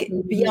better, like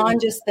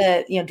beyond just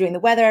the, doing the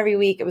weather every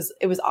week. It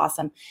was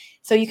awesome.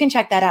 So you can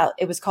check that out.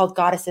 It was called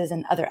Goddesses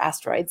and Other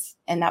Asteroids.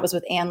 And that was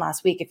with Anne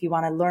last week. If you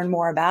want to learn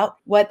more about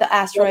what the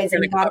asteroids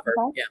and goddesses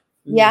are. Yeah.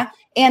 Yeah.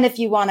 And if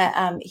you want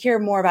to hear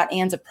more about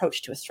Anne's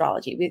approach to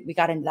astrology, we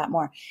got into that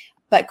more.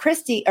 But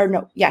Christy's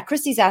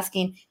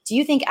asking, do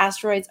you think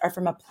asteroids are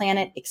from a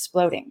planet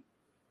exploding?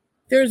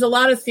 There's a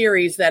lot of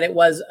theories that it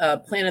was a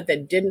planet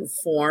that didn't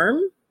form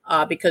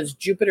because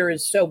Jupiter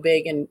is so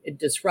big and it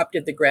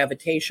disrupted the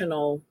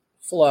gravitational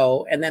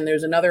flow. And then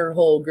there's another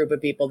whole group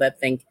of people that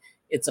think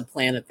it's a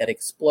planet that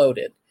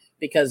exploded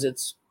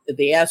because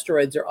the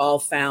asteroids are all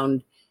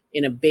found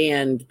in a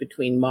band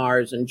between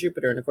Mars and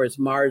Jupiter. And of course,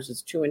 Mars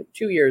is 2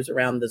 years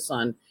around the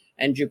sun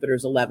and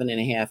Jupiter's 11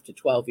 and a half to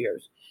 12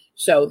 years.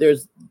 So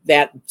there's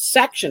that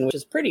section, which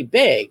is pretty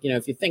big,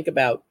 if you think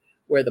about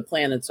where the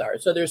planets are.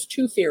 So there's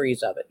two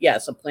theories of it.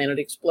 Yes, a planet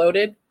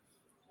exploded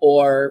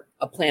or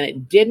a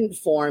planet didn't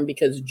form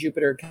because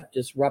Jupiter kept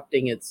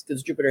disrupting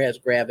because Jupiter has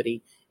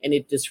gravity and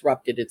it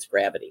disrupted its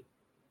gravity.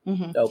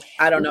 Mm-hmm. So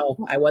I don't know.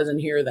 I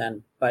wasn't here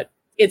then, but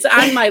it's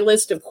on my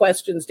list of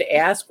questions to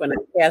ask when I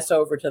pass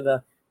over to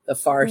the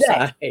far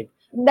side.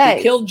 Nice.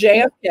 Who killed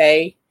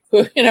JFK?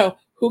 Who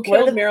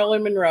killed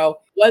Marilyn Monroe?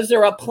 Was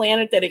there a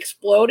planet that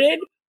exploded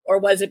or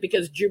was it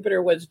because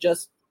Jupiter was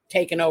just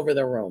taking over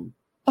the room?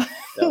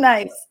 So.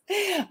 Nice.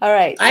 All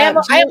right. I have a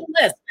list. I have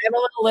a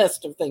little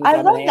list of things.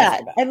 I love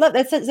that. I love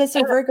that's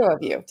so Virgo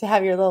of you to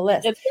have your little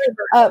list. It's very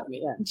Virgo of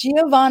me, yeah.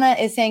 Giovanna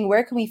is saying,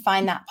 where can we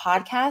find that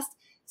podcast?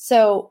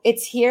 So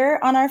it's here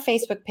on our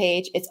Facebook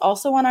page. It's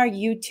also on our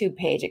YouTube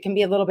page. It can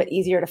be a little bit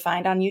easier to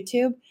find on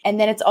YouTube. And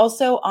then it's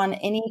also on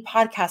any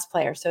podcast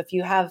player. So if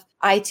you have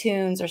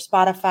iTunes or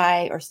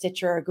Spotify or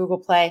Stitcher or Google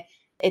Play,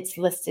 it's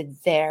listed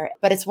there.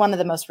 But it's one of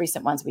the most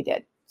recent ones we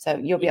did. So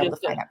you'll be able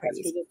to find out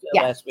pretty easy.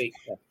 Last week.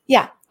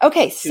 Yeah.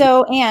 Okay.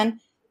 So, Anne,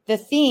 the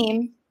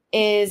theme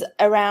is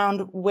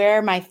around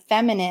where my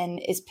feminine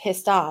is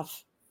pissed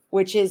off,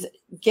 which is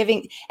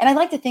giving. And I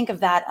like to think of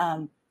that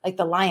like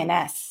the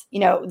lioness,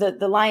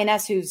 the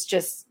lioness who's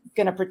just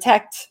going to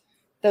protect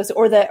those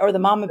or the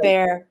mama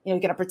bear,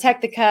 going to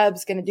protect the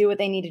cubs, going to do what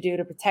they need to do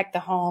to protect the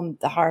home,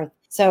 the hearth.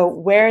 So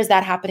where is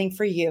that happening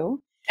for you?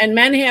 And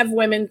men have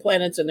women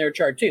planets in their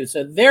chart too.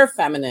 So their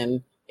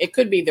feminine, it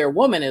could be their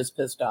woman is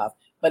pissed off,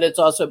 but it's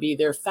also be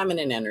their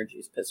feminine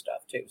energies pissed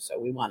off too. So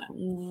we want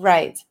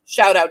to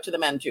shout out to the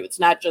men too. It's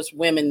not just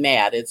women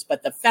mad,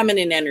 but the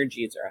feminine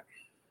energies are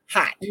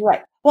hot.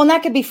 Right. Well, and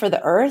that could be for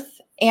the earth.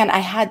 And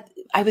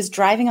I was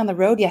driving on the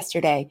road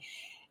yesterday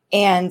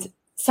and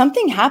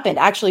something happened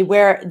actually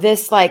where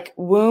this like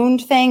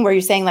wound thing where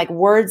you're saying like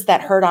words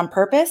that hurt on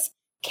purpose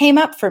came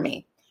up for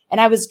me. And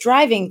I was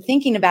driving,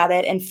 thinking about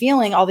it and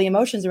feeling all the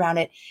emotions around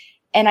it.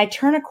 And I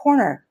turn a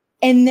corner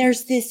and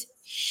there's this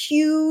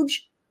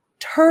huge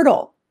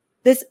turtle,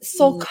 this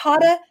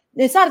sulcata.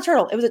 It's not a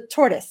turtle. It was a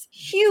tortoise,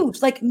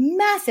 huge, like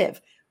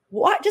massive.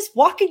 Just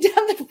walking down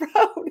the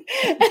road.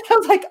 And I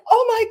was like,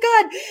 oh my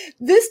God,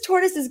 this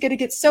tortoise is going to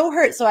get so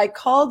hurt. So I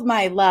called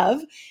my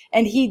love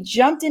and he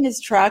jumped in his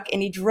truck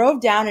and he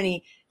drove down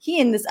and he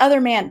and this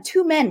other man,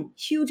 2 men,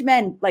 huge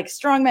men, like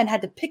strong men,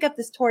 had to pick up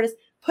this tortoise,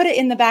 put it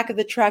in the back of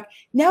the truck.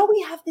 Now we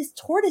have this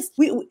tortoise.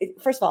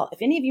 First of all, if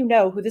any of you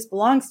know who this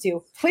belongs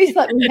to, please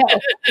let me know.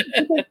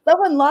 Because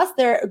someone lost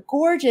their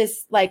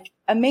gorgeous, like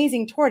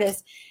amazing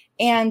tortoise.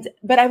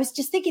 But I was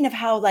just thinking of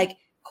how like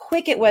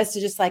quick it was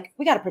to just like,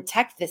 we got to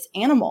protect this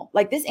animal.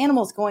 Like this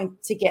animal is going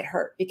to get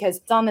hurt because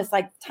it's on this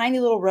like tiny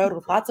little road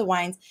with lots of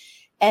vines.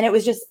 And it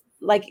was just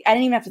like, I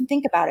didn't even have to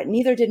think about it.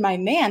 Neither did my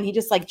man. He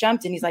just like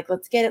jumped and he's like,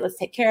 let's get it. Let's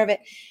take care of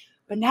it.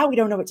 but now we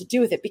don't know what to do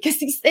with it because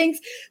these things,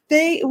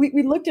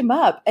 we looked them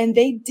up and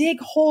they dig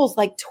holes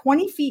like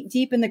 20 feet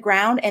deep in the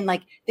ground and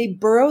like they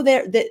burrow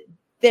there.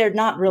 They're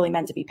not really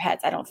meant to be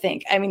pets, I don't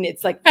think. I mean,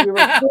 it's like we were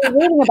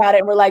reading about it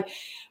and we're like,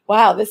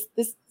 wow, this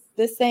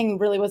thing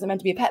really wasn't meant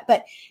to be a pet.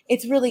 But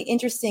it's really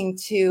interesting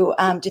to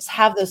just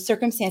have those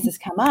circumstances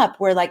come up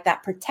where like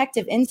that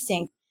protective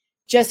instinct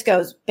just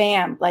goes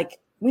bam, like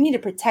we need to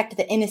protect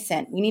the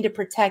innocent. We need to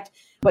protect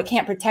what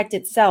can't protect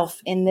itself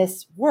in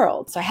this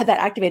world. So I had that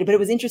activated, but it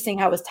was interesting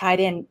how it was tied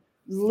in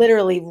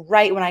literally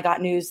right when I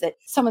got news that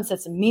someone said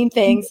some mean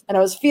things and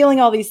I was feeling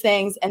all these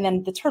things. And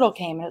then the turtle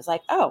came and it was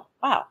like, oh,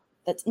 wow,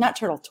 that's not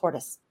turtle,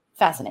 tortoise.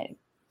 Fascinating.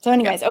 So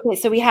anyways, okay,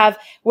 so we have,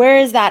 where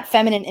is that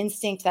feminine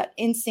instinct, that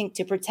instinct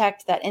to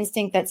protect, that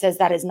instinct that says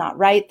that is not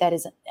right, that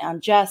is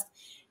unjust,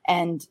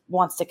 and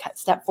wants to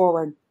step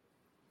forward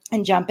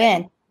and jump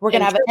in. We're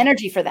going to have an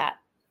energy for that.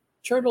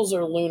 Turtles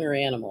are lunar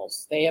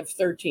animals. They have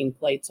 13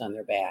 plates on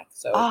their back.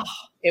 So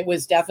it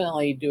was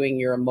definitely doing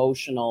your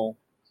emotional,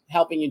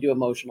 helping you do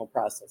emotional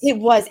processing. It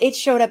was. It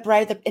showed up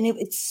right at the, and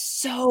it's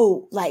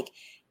so like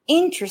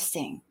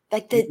interesting.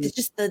 Like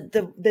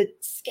the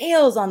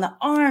scales on the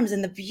arms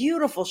and the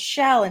beautiful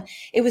shell. And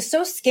it was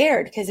so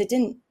scared because it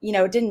didn't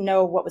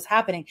know what was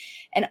happening.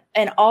 And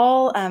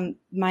all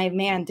my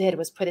man did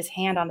was put his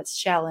hand on its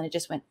shell and it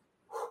just went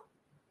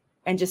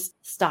and just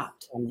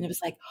stopped. And it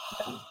was like,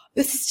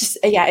 this is just,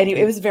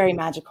 anyway, it was very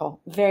magical,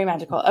 very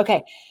magical.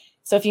 Okay.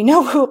 So if you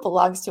know who it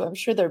belongs to, I'm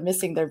sure they're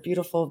missing their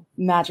beautiful,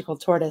 magical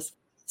tortoise.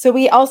 So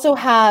we also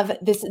have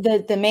this,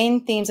 the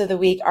main themes of the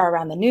week are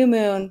around the new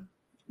moon,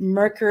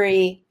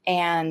 Mercury,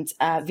 and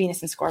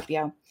Venus in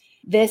Scorpio.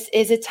 This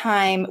is a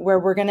time where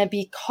we're going to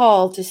be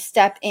called to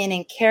step in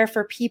and care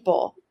for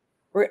people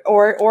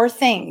or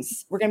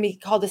things. We're going to be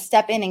called to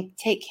step in and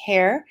take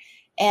care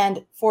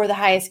and for the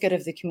highest good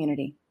of the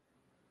community,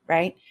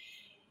 right?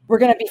 We're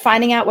going to be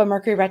finding out what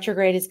Mercury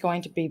retrograde is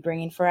going to be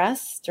bringing for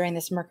us during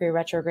this Mercury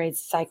retrograde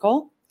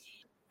cycle.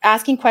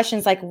 Asking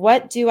questions like,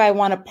 what do I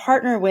want to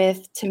partner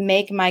with to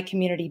make my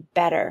community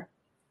better?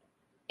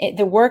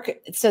 The work,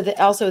 so that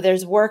also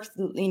there's work,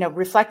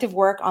 reflective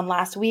work on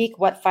last week.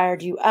 What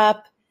fired you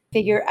up?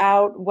 Figure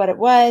out what it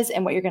was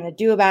and what you're going to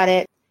do about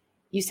it.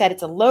 You said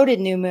it's a loaded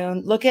new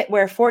moon. Look at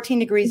where 14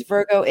 degrees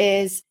Virgo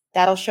is.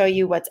 That'll show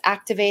you what's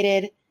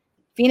activated.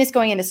 Venus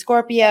going into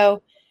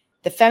Scorpio.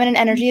 The feminine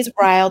energy is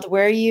wild.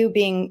 Where are you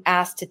being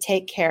asked to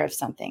take care of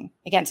something?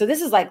 Again, so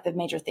this is like the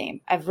major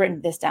theme. I've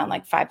written this down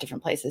like 5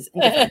 different places.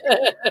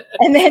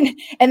 And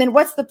then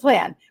what's the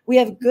plan? We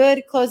have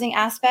good closing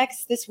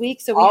aspects this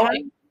week. So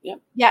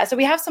so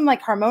we have some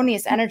like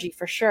harmonious energy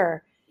for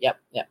sure. Yep.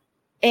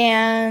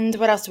 And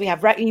what else do we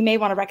have? You may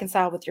want to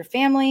reconcile with your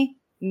family.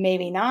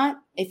 Maybe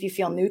not. If you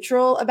feel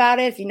neutral about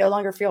it, if you no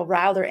longer feel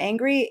riled or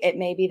angry, it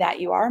may be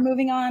that you are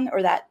moving on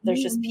or that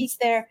there's just peace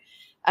there.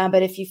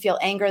 But if you feel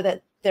anger,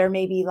 that there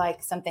may be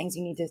like some things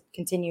you need to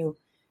continue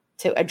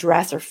to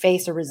address or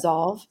face or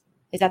resolve.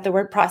 Is that the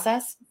word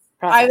process?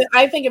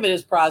 I think of it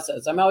as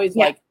process. I'm always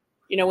like,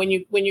 when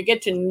you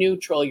get to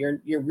neutral, you're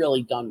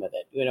really done with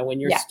it. When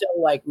you're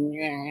still like,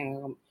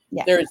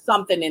 there's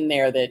something in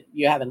there that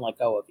you haven't let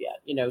go of yet.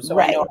 So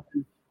I know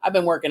I've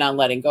been working on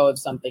letting go of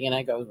something, and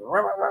I go,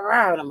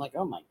 and I'm like,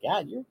 oh my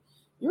God, you're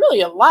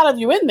really a lot of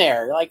you in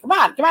there. You're like, come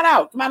on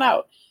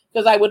out,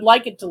 because I would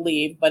like it to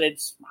leave, but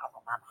it's.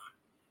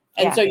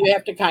 And so you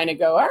have to kind of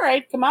go, all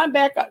right, come on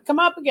back, come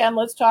up again.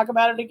 Let's talk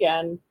about it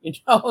again,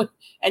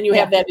 and you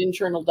have that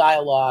internal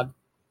dialogue.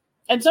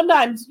 And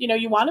sometimes,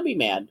 you want to be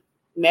mad.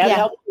 Mad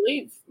helps you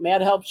leave.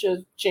 Mad helps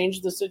you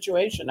change the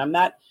situation.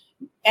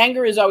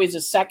 Anger is always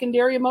a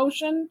secondary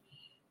emotion,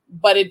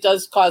 but it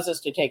does cause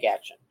us to take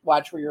action.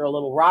 Watch where you're a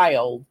little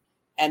riled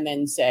and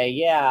then say,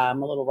 yeah,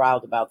 I'm a little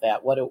riled about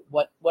that.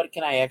 What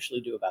can I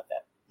actually do about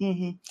that?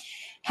 Mm-hmm.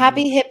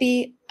 Happy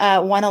Hippie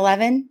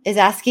 111 is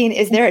asking,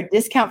 is there a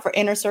discount for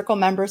Inner Circle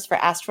members for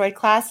Asteroid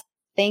class?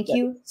 Thank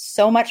you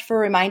so much for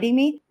reminding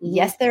me. Mm-hmm.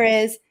 Yes, there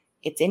is.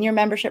 It's in your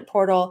membership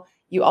portal.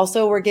 You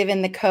also were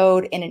given the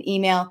code in an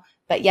email,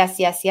 but yes.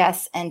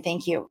 And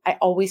thank you. I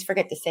always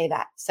forget to say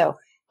that. So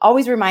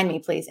always remind me,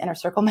 please, Inner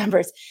Circle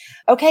members.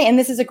 Okay. And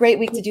this is a great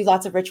week to do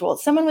lots of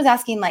rituals. Someone was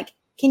asking, like,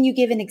 can you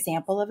give an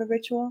example of a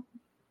ritual?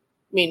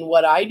 I mean,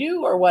 what I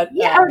do or what?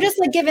 Yeah, or just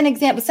like give an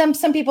example.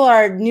 Some people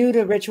are new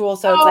to ritual.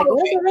 So it's like,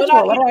 what is a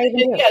ritual? What do I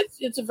even do? Yeah,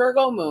 it's a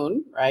Virgo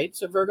moon, right?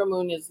 So Virgo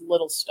moon is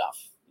little stuff,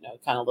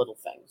 kind of little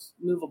things,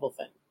 movable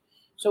things.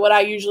 So what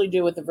I usually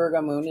do with the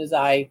Virgo moon is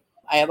I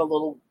have a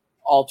little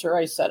altar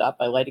I set up.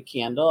 I light a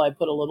candle. I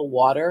put a little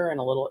water and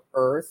a little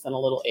earth and a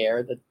little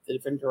air, the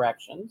different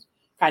directions,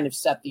 kind of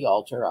set the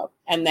altar up.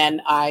 And then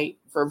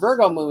for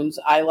Virgo moons,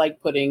 I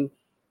like putting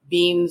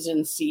beans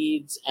and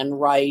seeds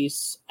and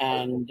rice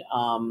and,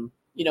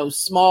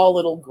 small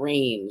little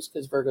grains,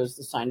 because Virgo is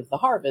the sign of the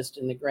harvest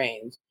and the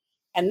grains.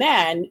 And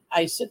then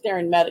I sit there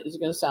and meditate. It's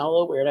going to sound a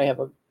little weird. I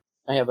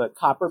have a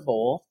copper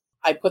bowl.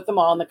 I put them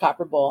all in the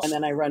copper bowl, and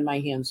then I run my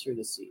hands through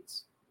the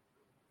seeds.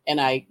 And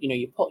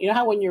you pull,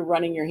 how when you're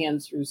running your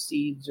hands through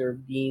seeds or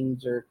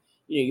beans or,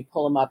 you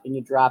pull them up and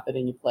you drop it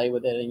and you play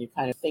with it and you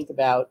kind of think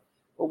about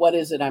but what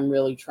is it I'm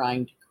really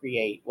trying to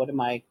create? What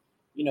am I,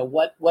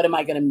 what am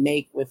I going to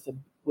make with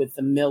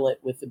the millet,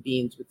 with the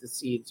beans, with the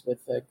seeds,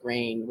 with the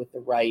grain, with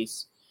the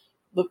rice,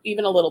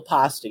 even a little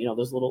pasta,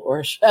 those little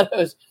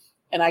orchetos.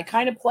 And I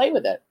kind of play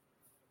with it.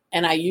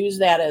 And I use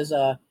that as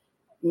a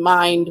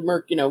mind,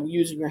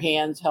 using your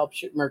hands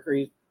helps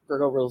Mercury,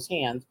 Virgo rules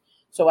hands.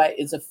 So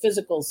it's a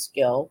physical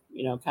skill,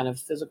 kind of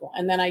physical.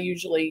 And then I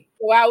usually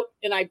go out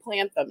and I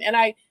plant them. And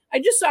I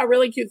just saw a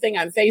really cute thing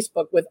on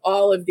Facebook with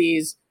all of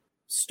these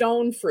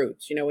stone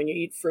fruits. When you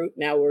eat fruit,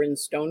 now we're in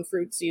stone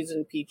fruit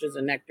season, peaches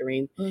and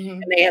nectarines.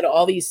 Mm-hmm. And they had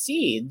all these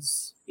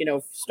seeds,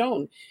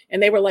 stone.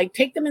 And they were like,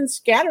 take them and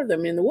scatter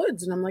them in the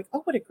woods. And I'm like,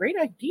 oh, what a great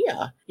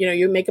idea.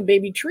 You make a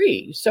baby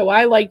tree. So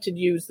I like to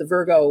use the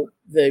Virgo,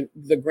 the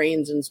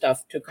grains and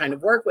stuff to kind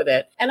of work with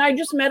it. And I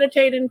just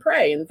meditate and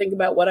pray and think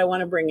about what I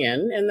want to bring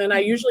in. And then I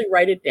usually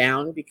write it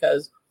down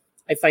because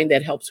I find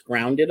that helps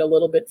ground it a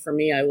little bit for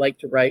me. I like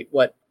to write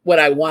what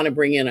I want to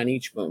bring in on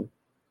each moon.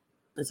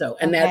 So,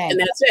 and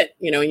that's it,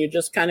 and you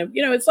just kind of,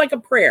 it's like a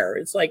prayer.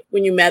 It's like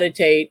when you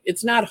meditate,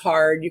 it's not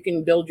hard. You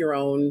can build your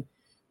own,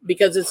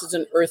 because this is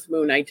an earth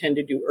moon. I tend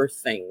to do earth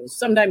things.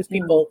 Sometimes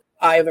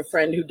I have a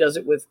friend who does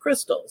it with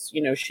crystals.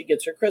 She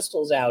gets her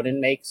crystals out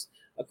and makes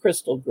a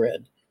crystal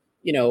grid,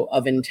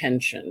 of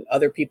intention.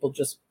 Other people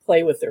just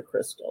play with their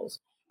crystals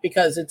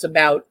because it's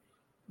about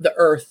the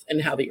earth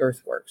and how the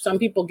earth works. Some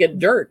people get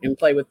dirt and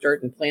play with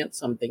dirt and plant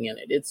something in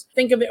it.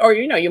 Think of it, or,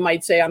 you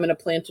might say, I'm going to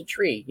plant a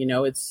tree. I'm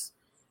going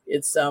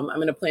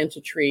to plant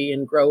a tree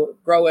and grow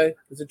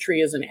because a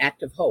tree is an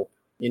act of hope,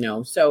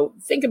 So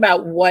think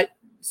about what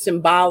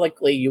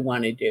symbolically you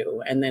want to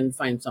do and then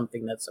find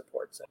something that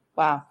supports it.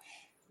 Wow.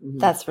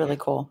 That's really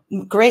cool.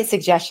 Great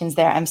suggestions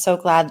there. I'm so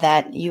glad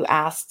that you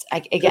asked. I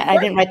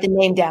didn't write the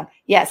name down.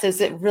 Yes,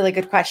 it's a really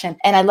good question.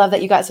 And I love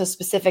that you got so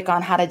specific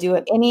on how to do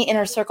it. Any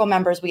Inner Circle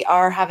members, we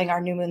are having our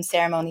new moon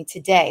ceremony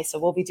today. So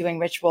we'll be doing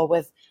ritual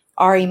with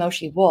Ari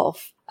Moshi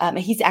Wolf.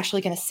 He's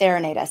actually going to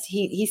serenade us.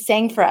 He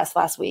sang for us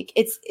last week.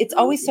 It's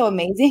always so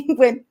amazing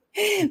when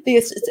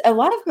a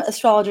lot of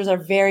astrologers are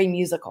very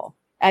musical,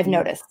 I've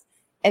noticed.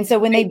 And so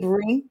when they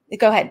bring,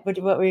 go ahead. What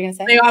were you going to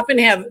say? They often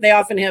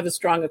have a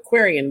strong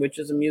Aquarian, which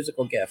is a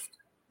musical gift.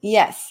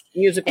 Yes.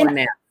 Musical and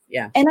math.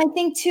 Yeah. And I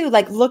think too,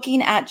 like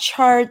looking at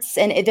charts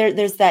and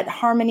there's that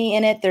harmony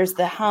in it. There's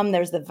the hum,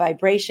 there's the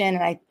vibration.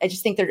 And I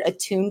just think they're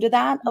attuned to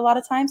that a lot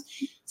of times.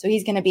 So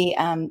he's going to be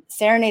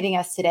serenading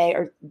us today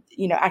or,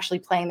 actually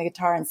playing the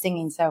guitar and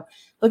singing. So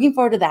looking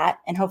forward to that.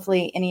 And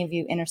hopefully any of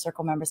you Inner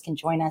Circle members can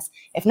join us.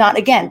 If not,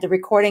 again, the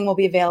recording will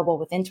be available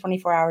within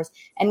 24 hours.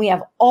 And we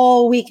have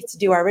all week to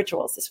do our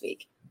rituals this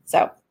week.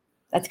 So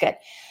that's good.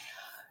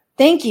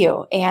 Thank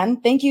you, Anne.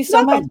 Thank you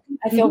so much.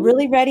 I feel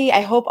really ready. I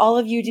hope all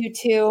of you do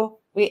too.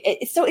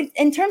 So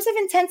in terms of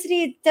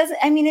intensity,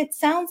 it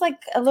sounds like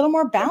a little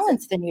more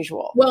balanced than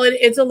usual. Well,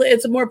 it's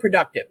a more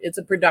productive. It's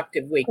a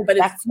productive week, but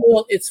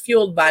it's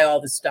fueled by all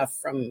the stuff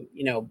from,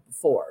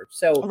 before.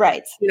 So,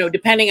 right.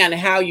 Depending on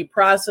how you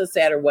process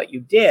that or what you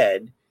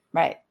did.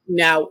 Right.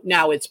 Now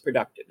it's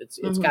productive.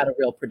 It's got a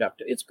real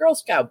productive. It's Girl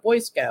Scout, Boy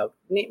Scout,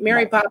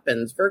 Mary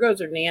Poppins,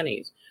 Virgos are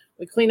nannies.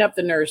 We clean up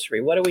the nursery.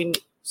 What do we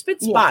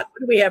spit spot? What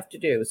do we have to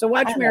do? So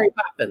watch Mary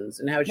Poppins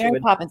and how Mary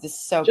Poppins is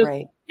so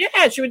great.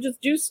 Yeah, she would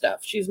just do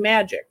stuff. She's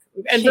magic.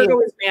 And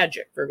Virgo is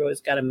magic. Virgo has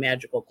got a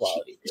magical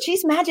quality.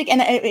 She's magic.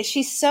 And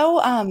she's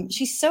so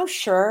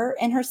sure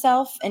in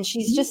herself. And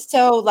she's just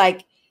so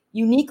like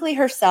uniquely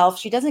herself.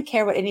 She doesn't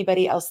care what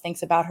anybody else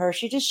thinks about her.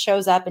 She just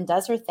shows up and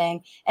does her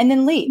thing and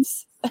then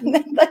leaves.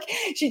 Like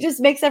she just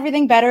makes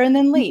everything better and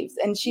then leaves.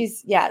 And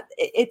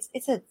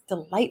it's a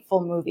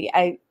delightful movie.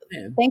 I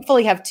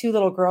thankfully have 2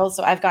 little girls,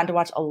 so I've gotten to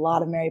watch a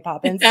lot of Mary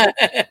Poppins.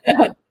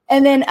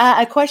 And then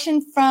a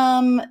question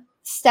from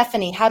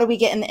Stephanie. How do we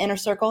get in the Inner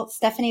Circle?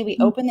 Stephanie, we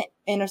open the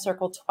Inner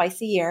Circle twice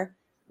a year.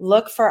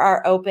 Look for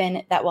our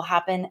open that will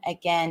happen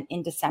again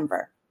in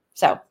December.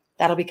 So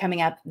that'll be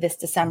coming up this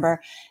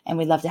December, and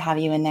we'd love to have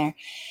you in there.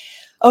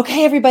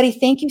 Okay, everybody,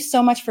 thank you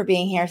so much for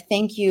being here.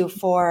 Thank you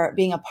for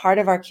being a part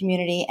of our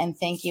community. And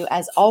thank you,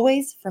 as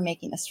always, for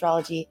making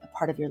astrology a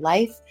part of your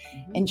life.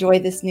 Enjoy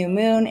this new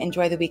moon.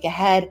 Enjoy the week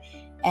ahead.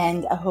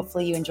 And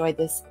hopefully you enjoyed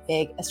this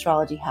big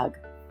astrology hug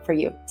for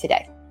you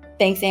today.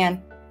 Thanks, Anne.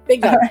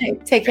 Big hug.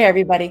 Right, take care,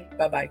 everybody.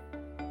 Bye-bye.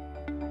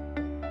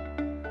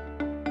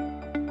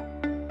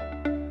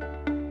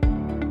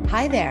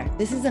 Hi there.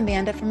 This is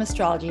Amanda from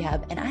Astrology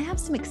Hub, and I have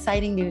some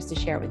exciting news to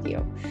share with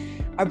you.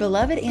 Our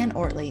beloved Anne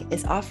Ortelee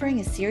is offering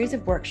a series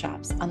of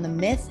workshops on the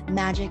myth,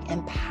 magic,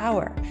 and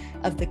power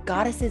of the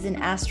goddesses and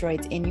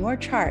asteroids in your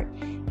chart,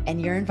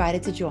 and you're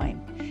invited to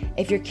join.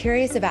 If you're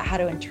curious about how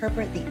to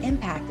interpret the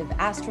impact of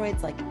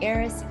asteroids like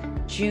Eris,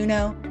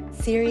 Juno,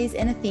 Ceres,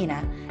 and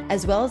Athena,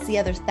 as well as the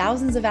other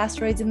thousands of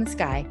asteroids in the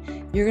sky,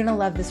 you're going to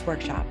love this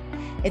workshop.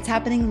 It's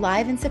happening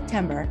live in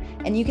September,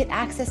 and you get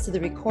access to the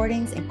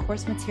recordings and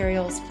course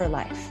materials for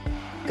life.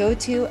 Go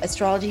to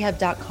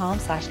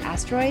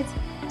astrologyhub.com/asteroids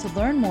to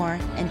learn more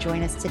and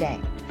join us today.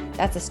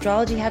 That's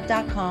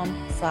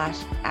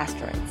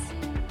astrologyhub.com/asteroids.